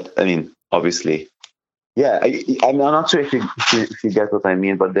I mean, obviously, yeah. I'm not sure if you get what I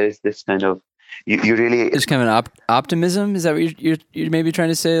mean, but there's this kind of you really. There's kind of an optimism. Is that what you're maybe trying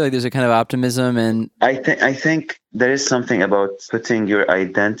to say? Like, there's a kind of optimism, and I think there is something about putting your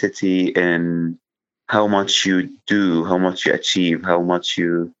identity in how much you do, how much you achieve, how much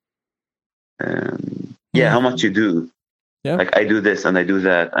you, how much you do. Yeah. Like, I do this and I do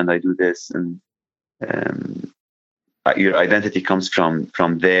that and I do this, and your identity comes from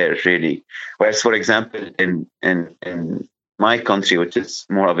there, really. Whereas, for example, in my country, which is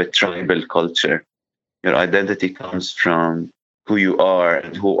more of a tribal culture, your identity comes from who you are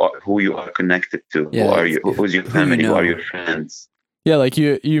and who you are connected to. Yeah, who are you? Who's your family? Who are your friends? Yeah, like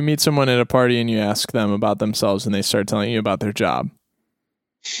you meet someone at a party and you ask them about themselves and they start telling you about their job.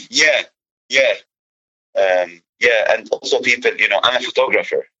 Yeah. And also people, I'm a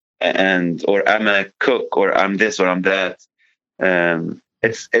photographer, or I'm a cook, or I'm this, or I'm that.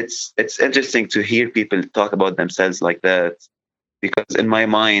 It's interesting to hear people talk about themselves like that, because in my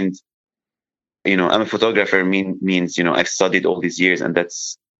mind, I'm a photographer means I've studied all these years and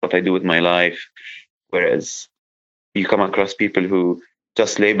that's what I do with my life. Whereas you come across people who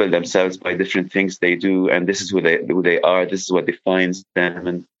just label themselves by different things they do, and this is who they are. This is what defines them,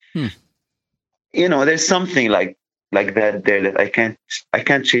 and there's something like that there that I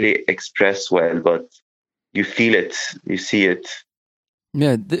can't really express well, but you feel it, you see it.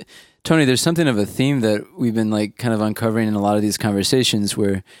 Yeah, Tony, there's something of a theme that we've been like kind of uncovering in a lot of these conversations,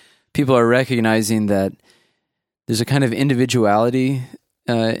 where people are recognizing that there's a kind of individuality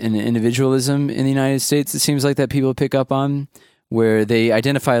and individualism in the United States. It seems like that people pick up on, where they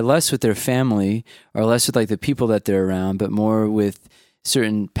identify less with their family or less with like the people that they're around, but more with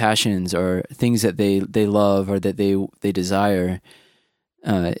certain passions or things that they love or that they desire.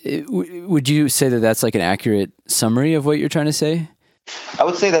 Would you say that that's like an accurate summary of what you're trying to say? I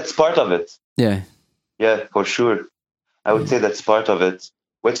would say that's part of it. Yeah, for sure. I would say that's part of it,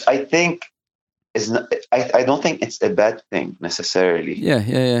 which I think is not. I don't think it's a bad thing necessarily.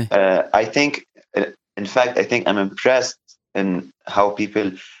 Yeah. I think, in fact, I'm impressed in how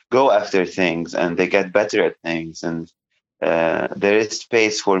people go after things and they get better at things, and there is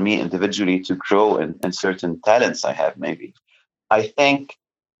space for me individually to grow in certain talents I have. Maybe I think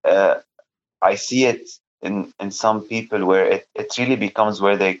I see it in some people where it really becomes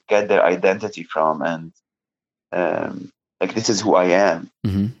where they get their identity from, and like, this is who I am.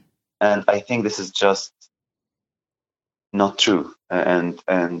 Mm-hmm. And I think this is just not true and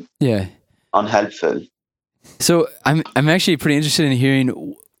unhelpful. So I'm actually pretty interested in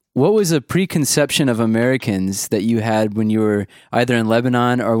hearing, what was a preconception of Americans that you had when you were either in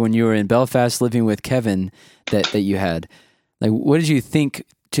Lebanon or when you were in Belfast living with Kevin that you had? Like, what did you think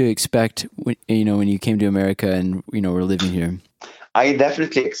to expect when you came to America and were living here? I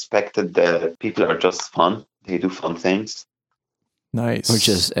definitely expected that people are just fun. They do fun things. Nice. Or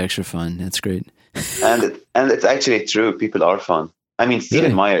just extra fun. That's great. and it's actually true. People are fun. I mean,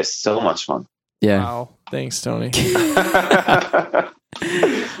 Stephen Meyer is so much fun. Yeah. Wow. Thanks, Tony.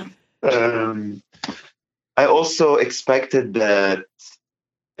 I also expected that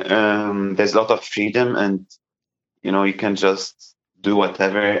there's a lot of freedom, and you can just do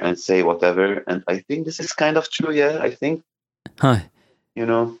whatever and say whatever. And I think this is kind of true. Yeah, I think.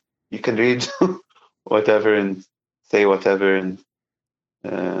 You can really do whatever and say whatever, and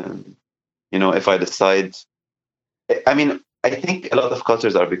if I decide, I mean, I think a lot of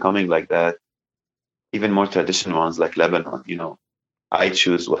cultures are becoming like that. Even more traditional ones like Lebanon, I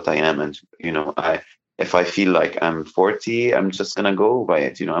choose what I am, and if I feel like I'm 40, I'm just gonna go by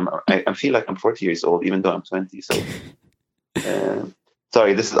it. I feel like I'm 40 years old, even though I'm 20. So,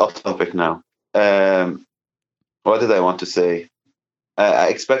 sorry, this is off topic now. what did I want to say? I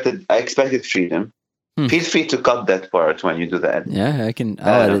expected freedom. Feel free to cut that part when you do that. Yeah,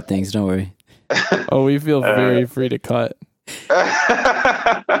 I'll edit things. Don't worry. Oh, we feel very free to cut.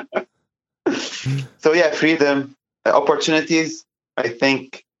 So yeah, freedom, opportunities. I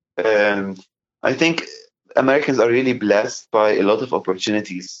think Americans are really blessed by a lot of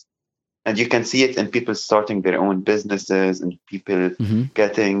opportunities, and you can see it in people starting their own businesses and people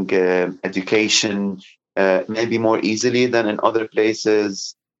getting education maybe more easily than in other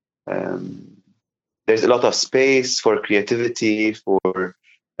places. There's a lot of space for creativity.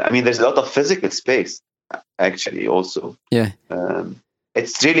 There's a lot of physical space actually also. Yeah.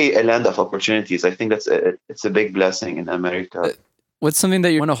 It's really a land of opportunities. I think it's a big blessing in America. What's something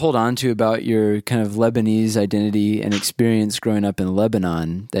that you want to hold on to about your kind of Lebanese identity and experience growing up in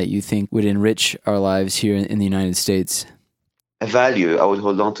Lebanon that you think would enrich our lives here in the United States? A value. I would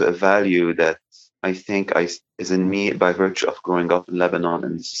hold on to a value that I think is in me by virtue of growing up in Lebanon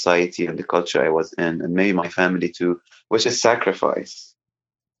and the society and the culture I was in, and maybe my family too, which is sacrifice.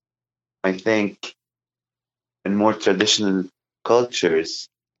 I think in more traditional cultures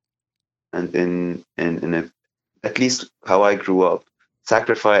and in at least how I grew up,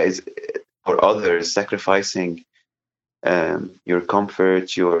 sacrifice for others, sacrificing your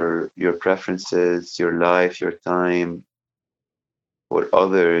comfort, your preferences, your life, your time for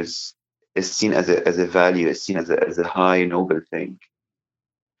others is seen as a value, is seen as a high noble thing.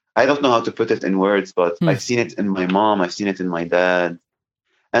 I don't know how to put it in words, but I've seen it in my mom, I've seen it in my dad,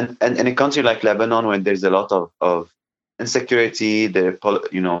 and in a country like Lebanon, where there's a lot of insecurity,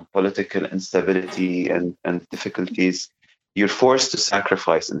 political instability and difficulties, you're forced to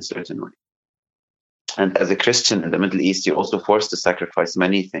sacrifice in a certain way. And as a Christian in the Middle East, you're also forced to sacrifice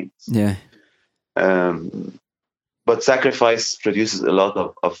many things. Yeah. But sacrifice produces a lot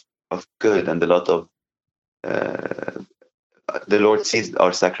of good, and a lot of the Lord sees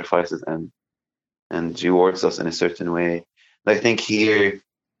our sacrifices and rewards us in a certain way. And I think here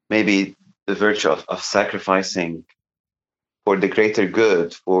maybe the virtue of sacrificing for the greater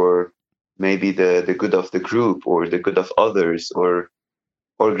good, for maybe the good of the group or the good of others, or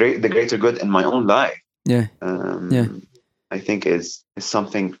the greater good in my own life. Yeah. I think is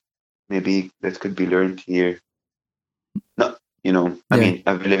something maybe that could be learned here. No, I mean,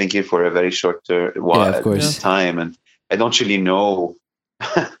 I've been living here for a very short time, and I don't really know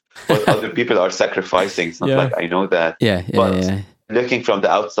what other people are sacrificing. It's not like I know that. But looking from the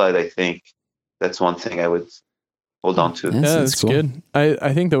outside, I think that's one thing I would hold on to. That's cool. Good.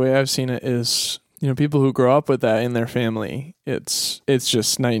 I think the way I've seen it is, people who grow up with that in their family, it's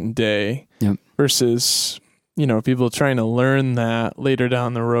just night and day. Yep. Versus, people trying to learn that later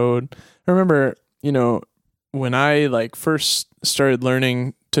down the road. I remember, when I first started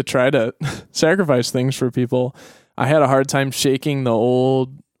learning to try to sacrifice things for people, I had a hard time shaking the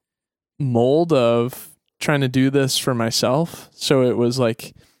old mold of trying to do this for myself. So it was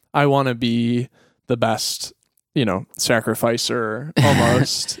like, I want to be the best, sacrificer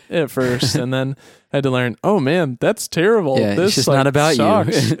almost at first. And then I had to learn, oh man, that's terrible. Yeah, this it's just not about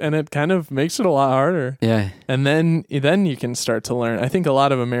sucks. you. And it kind of makes it a lot harder. Yeah. And then you can start to learn. I think a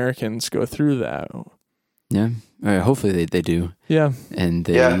lot of Americans go through that. Yeah. Hopefully they do. Yeah. And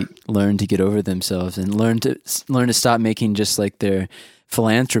they learn to get over themselves and learn to stop making just like their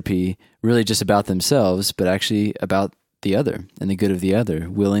philanthropy really just about themselves, but actually about the other and the good of the other,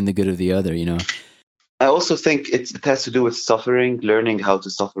 willing the good of the other, I also think it has to do with suffering, learning how to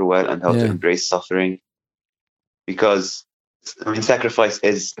suffer well and how to embrace suffering. Because, sacrifice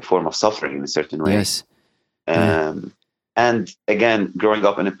is a form of suffering in a certain way. Yes. And again, growing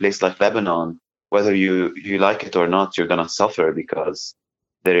up in a place like Lebanon, whether you like it or not, you're going to suffer because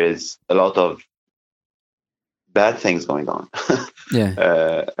there is a lot of bad things going on.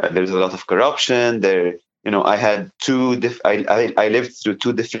 There's a lot of corruption. I had I lived through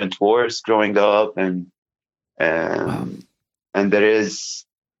 2 different wars growing up, and there is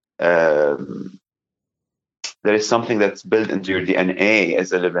something that's built into your DNA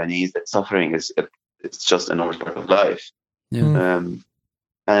as a Lebanese, that suffering it's just a normal part of life. Yeah.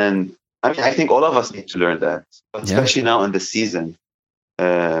 And I think all of us need to learn that, but especially now in the season,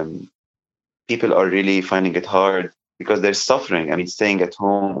 people are really finding it hard because they're suffering. Staying at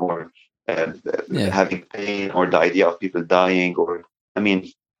home or having pain, or the idea of people dying,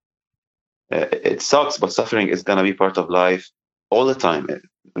 it sucks, but suffering is going to be part of life all the time.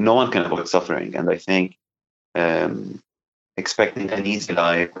 No one can avoid suffering. And I think expecting an easy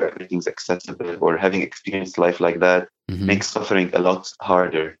life where everything's accessible, or having experienced life like that, makes suffering a lot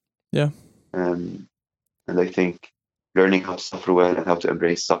harder. Yeah. And I think learning how to suffer well and how to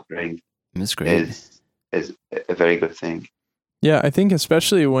embrace suffering That's great. is a very good thing. Yeah, I think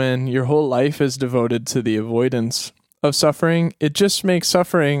especially when your whole life is devoted to the avoidance of suffering, it just makes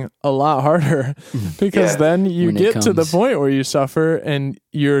suffering a lot harder because then you When it get to the comes. point where you suffer and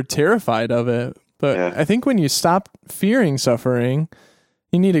you're terrified of it. But Yeah. I think when you stop fearing suffering,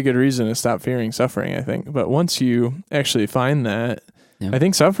 you need a good reason to stop fearing suffering, I think. But once you actually find that, Yeah. I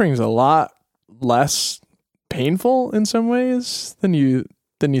think suffering is a lot less painful in some ways than you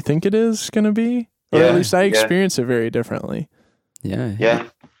think it is going to be. Or Yeah, at least I yeah. experience it very differently. Yeah. Yeah,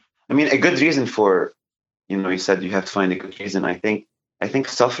 I mean, a good reason for, you said you have to find a good reason. I think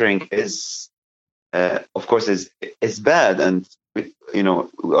suffering is, of course, is bad, and we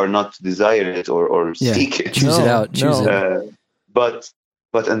are not to desire it or Yeah. seek it. Choose it out. Choose no. it.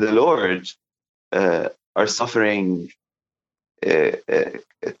 But in the Lord, our suffering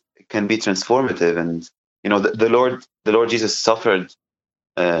can be transformative, and the Lord Jesus suffered,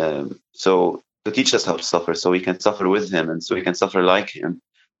 so to teach us how to suffer, so we can suffer with Him, and so we can suffer like Him.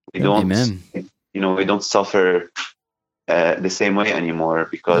 We don't, Amen. we don't suffer the same way anymore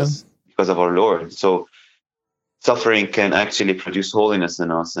because of our Lord. So suffering can actually produce holiness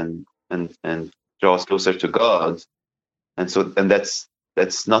in us and draw us closer to God, and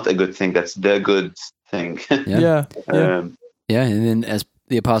that's not a good thing. That's the good thing. Yeah. Yeah. Yeah. And then, as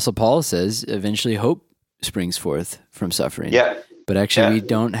the Apostle Paul says, eventually hope springs forth from suffering. Yeah. But actually, Yeah. we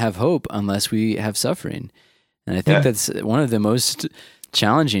don't have hope unless we have suffering. And I think Yeah. that's one of the most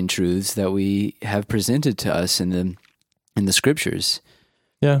challenging truths that we have presented to us in the scriptures.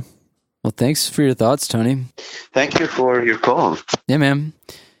 Yeah. Well, thanks for your thoughts, Tony. Thank you for your call. Yeah, man.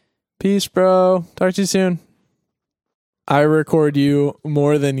 Peace, bro. Talk to you soon. I record you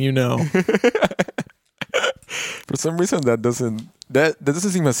more than you know. For some reason, that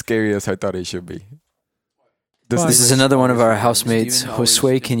doesn't seem as scary as I thought it should be. This is another one of our housemates,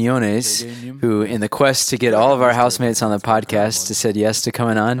 Josue Quinones, who, in the quest to get all of our housemates on the podcast, said yes to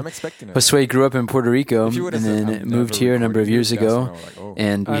coming on. I'm expecting it. Josue grew up in Puerto Rico If you and would've said, then "I've moved never here a number of recorded years you," ago, that's when I'm like, oh.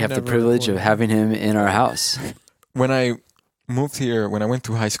 and we I've have the never privilege of recorded. having him in our house. When I moved here, when I went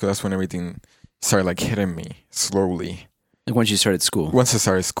to high school, that's when everything started like hitting me slowly. Like once you started school. Once I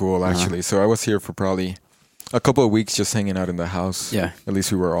started school, actually. So I was here for probably a couple of weeks just hanging out in the house. Yeah. At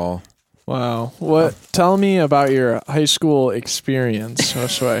least we were all. Wow. Tell me about your high school experience,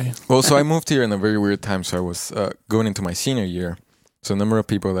 Josue. Well, so I moved here in a very weird time. So I was going into my senior year. So the number of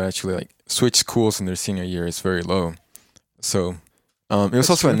people that actually like switch schools in their senior year is very low. So it was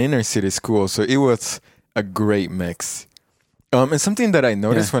also an inner city school. So it was a great mix. And something that I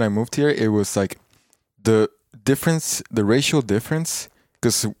noticed when I moved here, it was like the racial difference.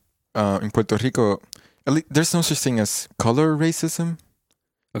 Because in Puerto Rico, there's no such thing as color racism.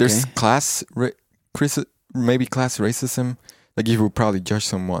 There's maybe class racism. Like you would probably judge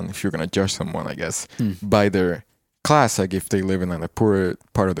someone, if you're gonna judge someone, I guess, by their class. Like if they live in a poorer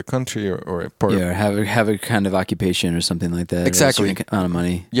part of the country or a poor, Or have a kind of occupation or something like that. Exactly. Or a certain amount of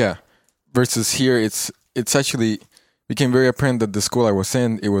money. yeah. Versus here, it's actually became very apparent that the school I was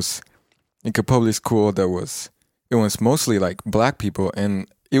in, it was like a public school it was mostly like black people, and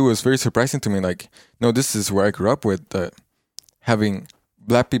it was very surprising to me. Like, no, this is where I grew up with that. Having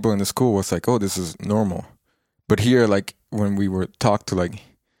black people in the school was like, oh, this is normal. But here, like when we were talked to like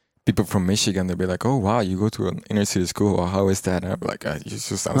people from Michigan, they'd be like, oh wow, you go to an inner city school. Well, how is that? And I'd be like, it just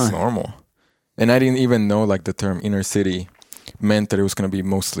sounds normal. And I didn't even know like the term inner city meant that it was going to be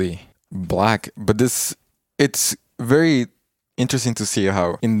mostly black. But it's very interesting to see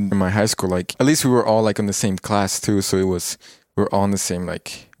how in my high school, like at least we were all like in the same class too. So we're all in the same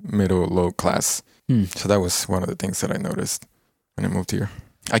like middle, low class. So that was one of the things that I noticed when I moved here.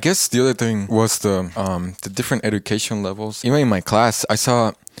 I guess the other thing was the different education levels. Even in my class, I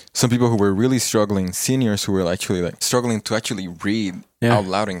saw some people who were really struggling, seniors who were actually like struggling to actually read out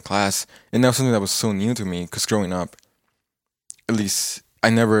loud in class. And that was something that was so new to me because growing up, at least I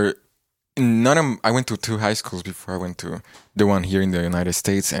went to 2 high schools before I went to the one here in the United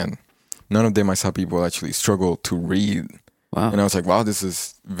States, and none of them I saw people actually struggle to read. Wow. And I was like, wow, this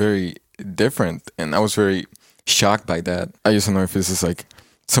is very different. And I was very shocked by that. I just don't know if this is like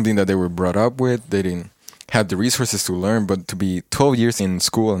something that they were brought up with. They didn't have the resources to learn, but to be 12 years in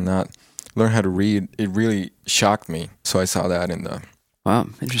school and not learn how to read, it really shocked me. So I saw that in the Wow, high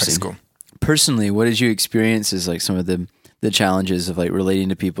interesting. school. Personally, what did you experience as like some of the challenges of like relating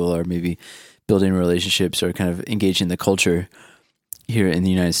to people or maybe building relationships or kind of engaging the culture here in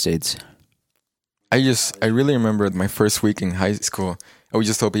the United States? I really remember my first week in high school. I would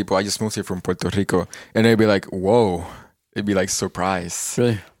just tell people I just moved here from Puerto Rico, and they'd be like, "Whoa!" They'd be like surprised,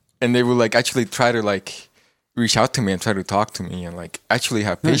 Really? and they would like actually try to like reach out to me and try to talk to me and like actually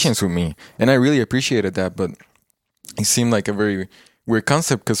have patience with me. And I really appreciated that. But it seemed like a very weird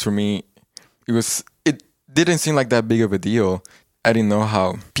concept because for me, it didn't seem like that big of a deal. I didn't know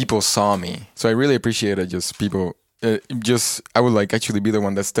how people saw me. So I really appreciated just people. I would like actually be the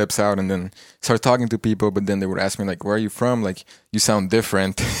one that steps out and then start talking to people, but then they would ask me like, where are you from? Like, you sound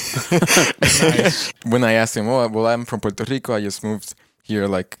different. Nice. When I asked them, well, I'm from Puerto Rico. I just moved here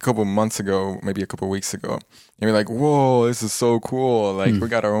like a couple months ago, maybe a couple weeks ago. And you're like, whoa, this is so cool. Like, we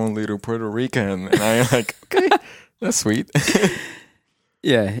got our own little Puerto Rican. And I'm like, okay, that's sweet.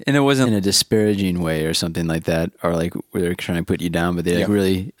 Yeah, and it wasn't in a disparaging way or something like that, or like where they're trying to put you down, but they like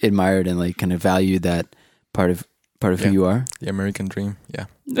really admired and like kind of valued that part of who you are. The American dream, yeah.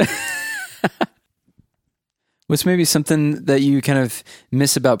 What's maybe something that you kind of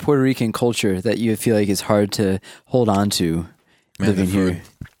miss about Puerto Rican culture that you feel like is hard to hold on to living here?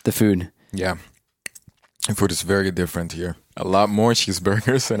 The food. Yeah. The food is very different here. A lot more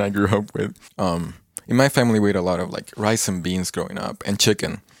cheeseburgers than I grew up with. In my family, we ate a lot of like rice and beans growing up and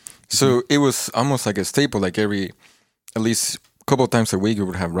chicken. So it was almost like a staple, like at least a couple of times a week, we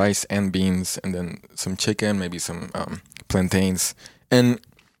would have rice and beans and then some chicken, maybe some plantains. And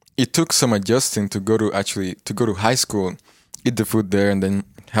it took some adjusting to go to high school, eat the food there, and then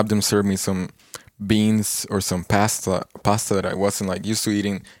have them serve me some beans or some pasta that I wasn't like used to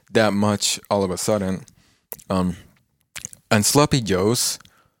eating that much all of a sudden. And sloppy joes,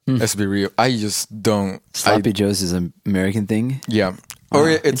 let's be real, I just don't. Sloppy joes is an American thing? Yeah. Or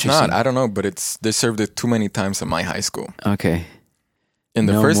it's not, I don't know, but they served it too many times at my high school. Okay. And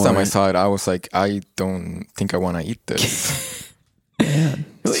the first time I saw it, I was like, I don't think I want to eat this. Man.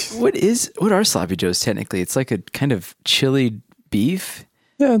 What are sloppy joes technically? It's like a kind of chili beef?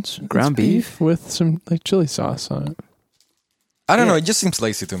 Yeah, it's ground beef with some like chili sauce on it. I don't know, it just seems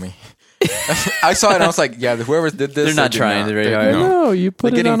lazy to me. I saw it and I was like, yeah, whoever did this, they're not trying very hard. No, you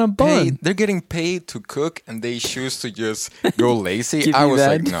put it on a bun. They're getting paid to cook and they choose to just go lazy. I was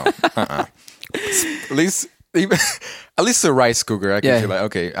that? Like, no. At least the rice cooker, I can feel like,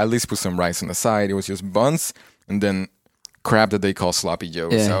 okay, at least put some rice on the side. It was just buns and then crab that they call sloppy joe.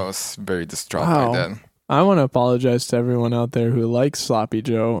 So I was very distraught by that. I want to apologize to everyone out there who likes sloppy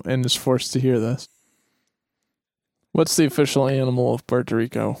joe and is forced to hear this. What's the official animal of Puerto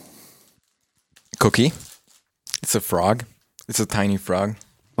Rico? Cookie. It's a frog. It's a tiny frog.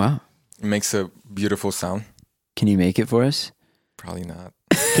 Wow. It makes a beautiful sound. Can you make it for us? Probably not.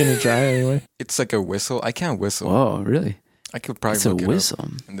 Can you try anyway? It's like a whistle. I can't whistle. Oh, really? I could probably it's look a it whistle.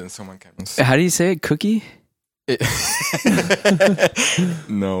 up, and then someone can. How do you say it? Cookie?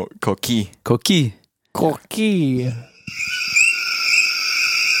 No, coqui. Coqui. Coqui.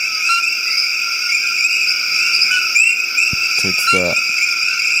 So it's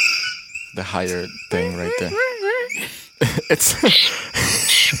the higher thing right there. It's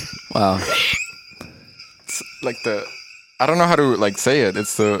wow. It's like I don't know how to like say it.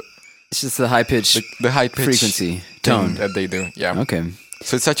 It's just the high pitch, the high pitch frequency tone that they do. Yeah. Okay.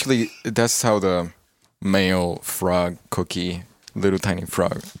 So it's actually that's how the male frog, Cookie, little tiny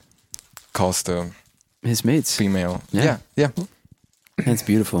frog, calls his mates. Female. Yeah. That's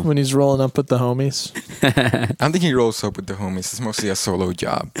beautiful. When he's rolling up with the homies. I don't think he rolls up with the homies. It's mostly a solo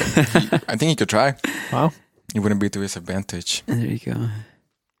job. I think he could try. Wow. It wouldn't be to his advantage. There you go.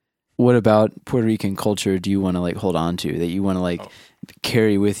 What about Puerto Rican culture do you want to like hold on to, that you want to like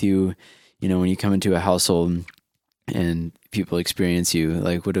carry with you, when you come into a household and people experience you?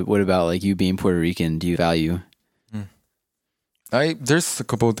 Like what about like you being Puerto Rican do you value? There's a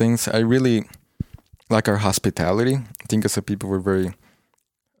couple of things. I really like our hospitality. I think as a people we're very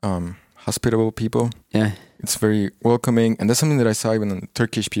hospitable people. Yeah. It's very welcoming, and that's something that I saw even in the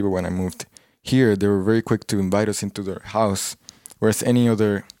Turkish people when I moved here. They were very quick to invite us into their house, whereas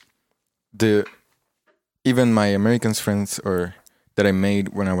even my American friends or that I made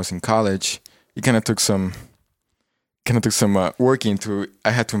when I was in college, it kind of took some working to.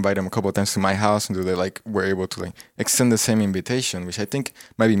 I had to invite them a couple of times to my house, and they were able to extend the same invitation, which I think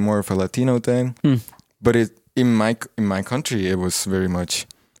might be more of a Latino thing. But in my country, it was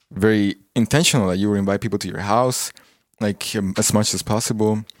very intentional. Like you would invite people to your house, as much as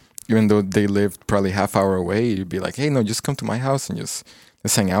possible, even though they lived probably half hour away. You'd be like, hey, no, just come to my house and let's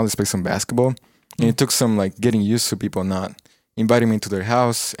hang out, let's play some basketball. And it took some getting used to people not inviting me to their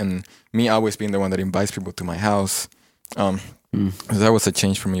house, and me always being the one that invites people to my house. That was a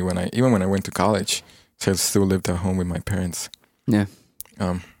change for me when I went to college. So I still lived at home with my parents. Yeah.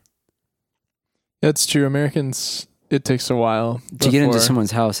 That's true. Americans, it takes a while to get into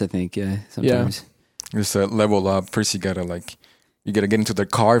someone's house, I think. Yeah. Sometimes. Just a level up. First, you gotta you gotta get into the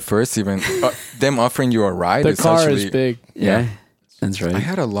car first. Even them offering you a ride. The car is big. Yeah, that's right. I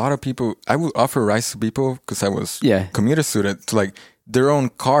had a lot of people. I would offer rides to people because I was Yeah. commuter student to like their own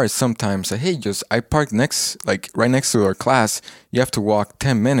cars. Sometimes say, hey, I parked right next to our class. You have to walk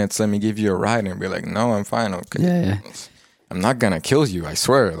 10 minutes. Let me give you a ride, and be like, no, I'm fine. Okay, Yeah. I'm not gonna kill you. I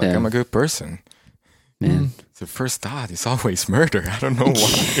swear. Like Yeah. I'm a good person. Man. The first thought is always murder. I don't know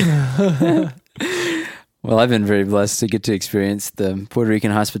why. Well, I've been very blessed to get to experience the Puerto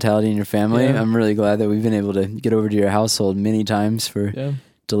Rican hospitality in your family. Yeah. I'm really glad that we've been able to get over to your household many times for Yeah.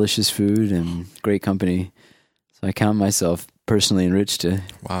 delicious food and great company. So I count myself personally enriched to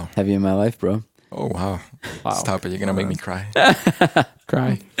Wow. have you in my life, bro. Oh wow. Wow. Stop it. You're gonna make me cry.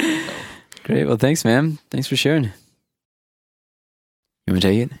 Cry. Great. Well, thanks, man. Thanks for sharing. You want to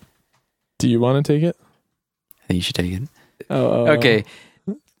take it? Do you want to take it? I think you should take it. Oh. Okay.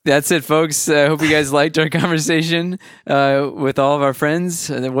 That's it, folks. I hope you guys liked our conversation with all of our friends.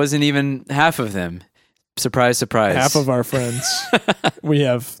 There wasn't even half of them. Surprise, surprise. Half of our friends. We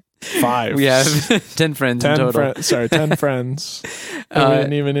have 5. We have 10 friends in 10 total. 10 friends. And we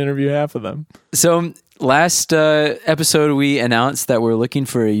didn't even interview half of them. So last episode, we announced that we're looking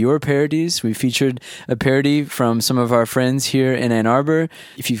for your parodies. We featured a parody from some of our friends here in Ann Arbor.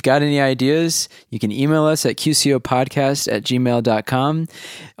 If you've got any ideas, you can email us at qcopodcast@gmail.com.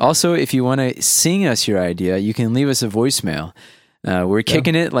 Also, if you want to sing us your idea, you can leave us a voicemail. We're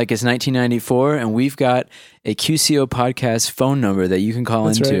kicking it like it's 1994, and we've got a QCO podcast phone number that you can call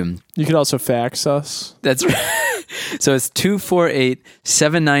That's into. right. You could also fax us. That's right. So it's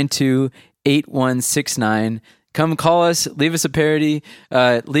 248-792-8169. Come call us, leave us a parody,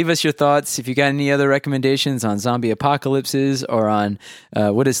 leave us your thoughts. If you got any other recommendations on zombie apocalypses or on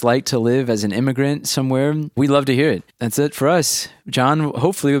what it's like to live as an immigrant somewhere, we'd love to hear it. That's it for us. John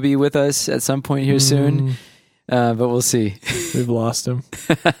hopefully will be with us at some point here soon, but we'll see. We've lost him.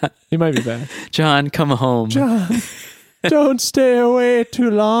 He might be back. John, come home. John, don't stay away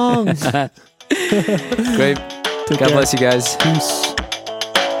too long. Great. God bless you guys. Peace.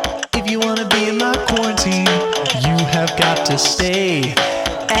 If you want to be in my quarantine, you have got to stay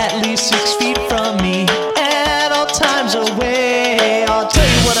at least 6 feet from me at all times away. I'll tell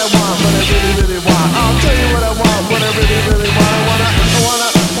you what I want, what I really, really want. I'll tell you what I want, what I really, really want. I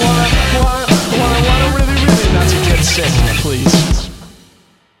wanna really, really not to get sick, please.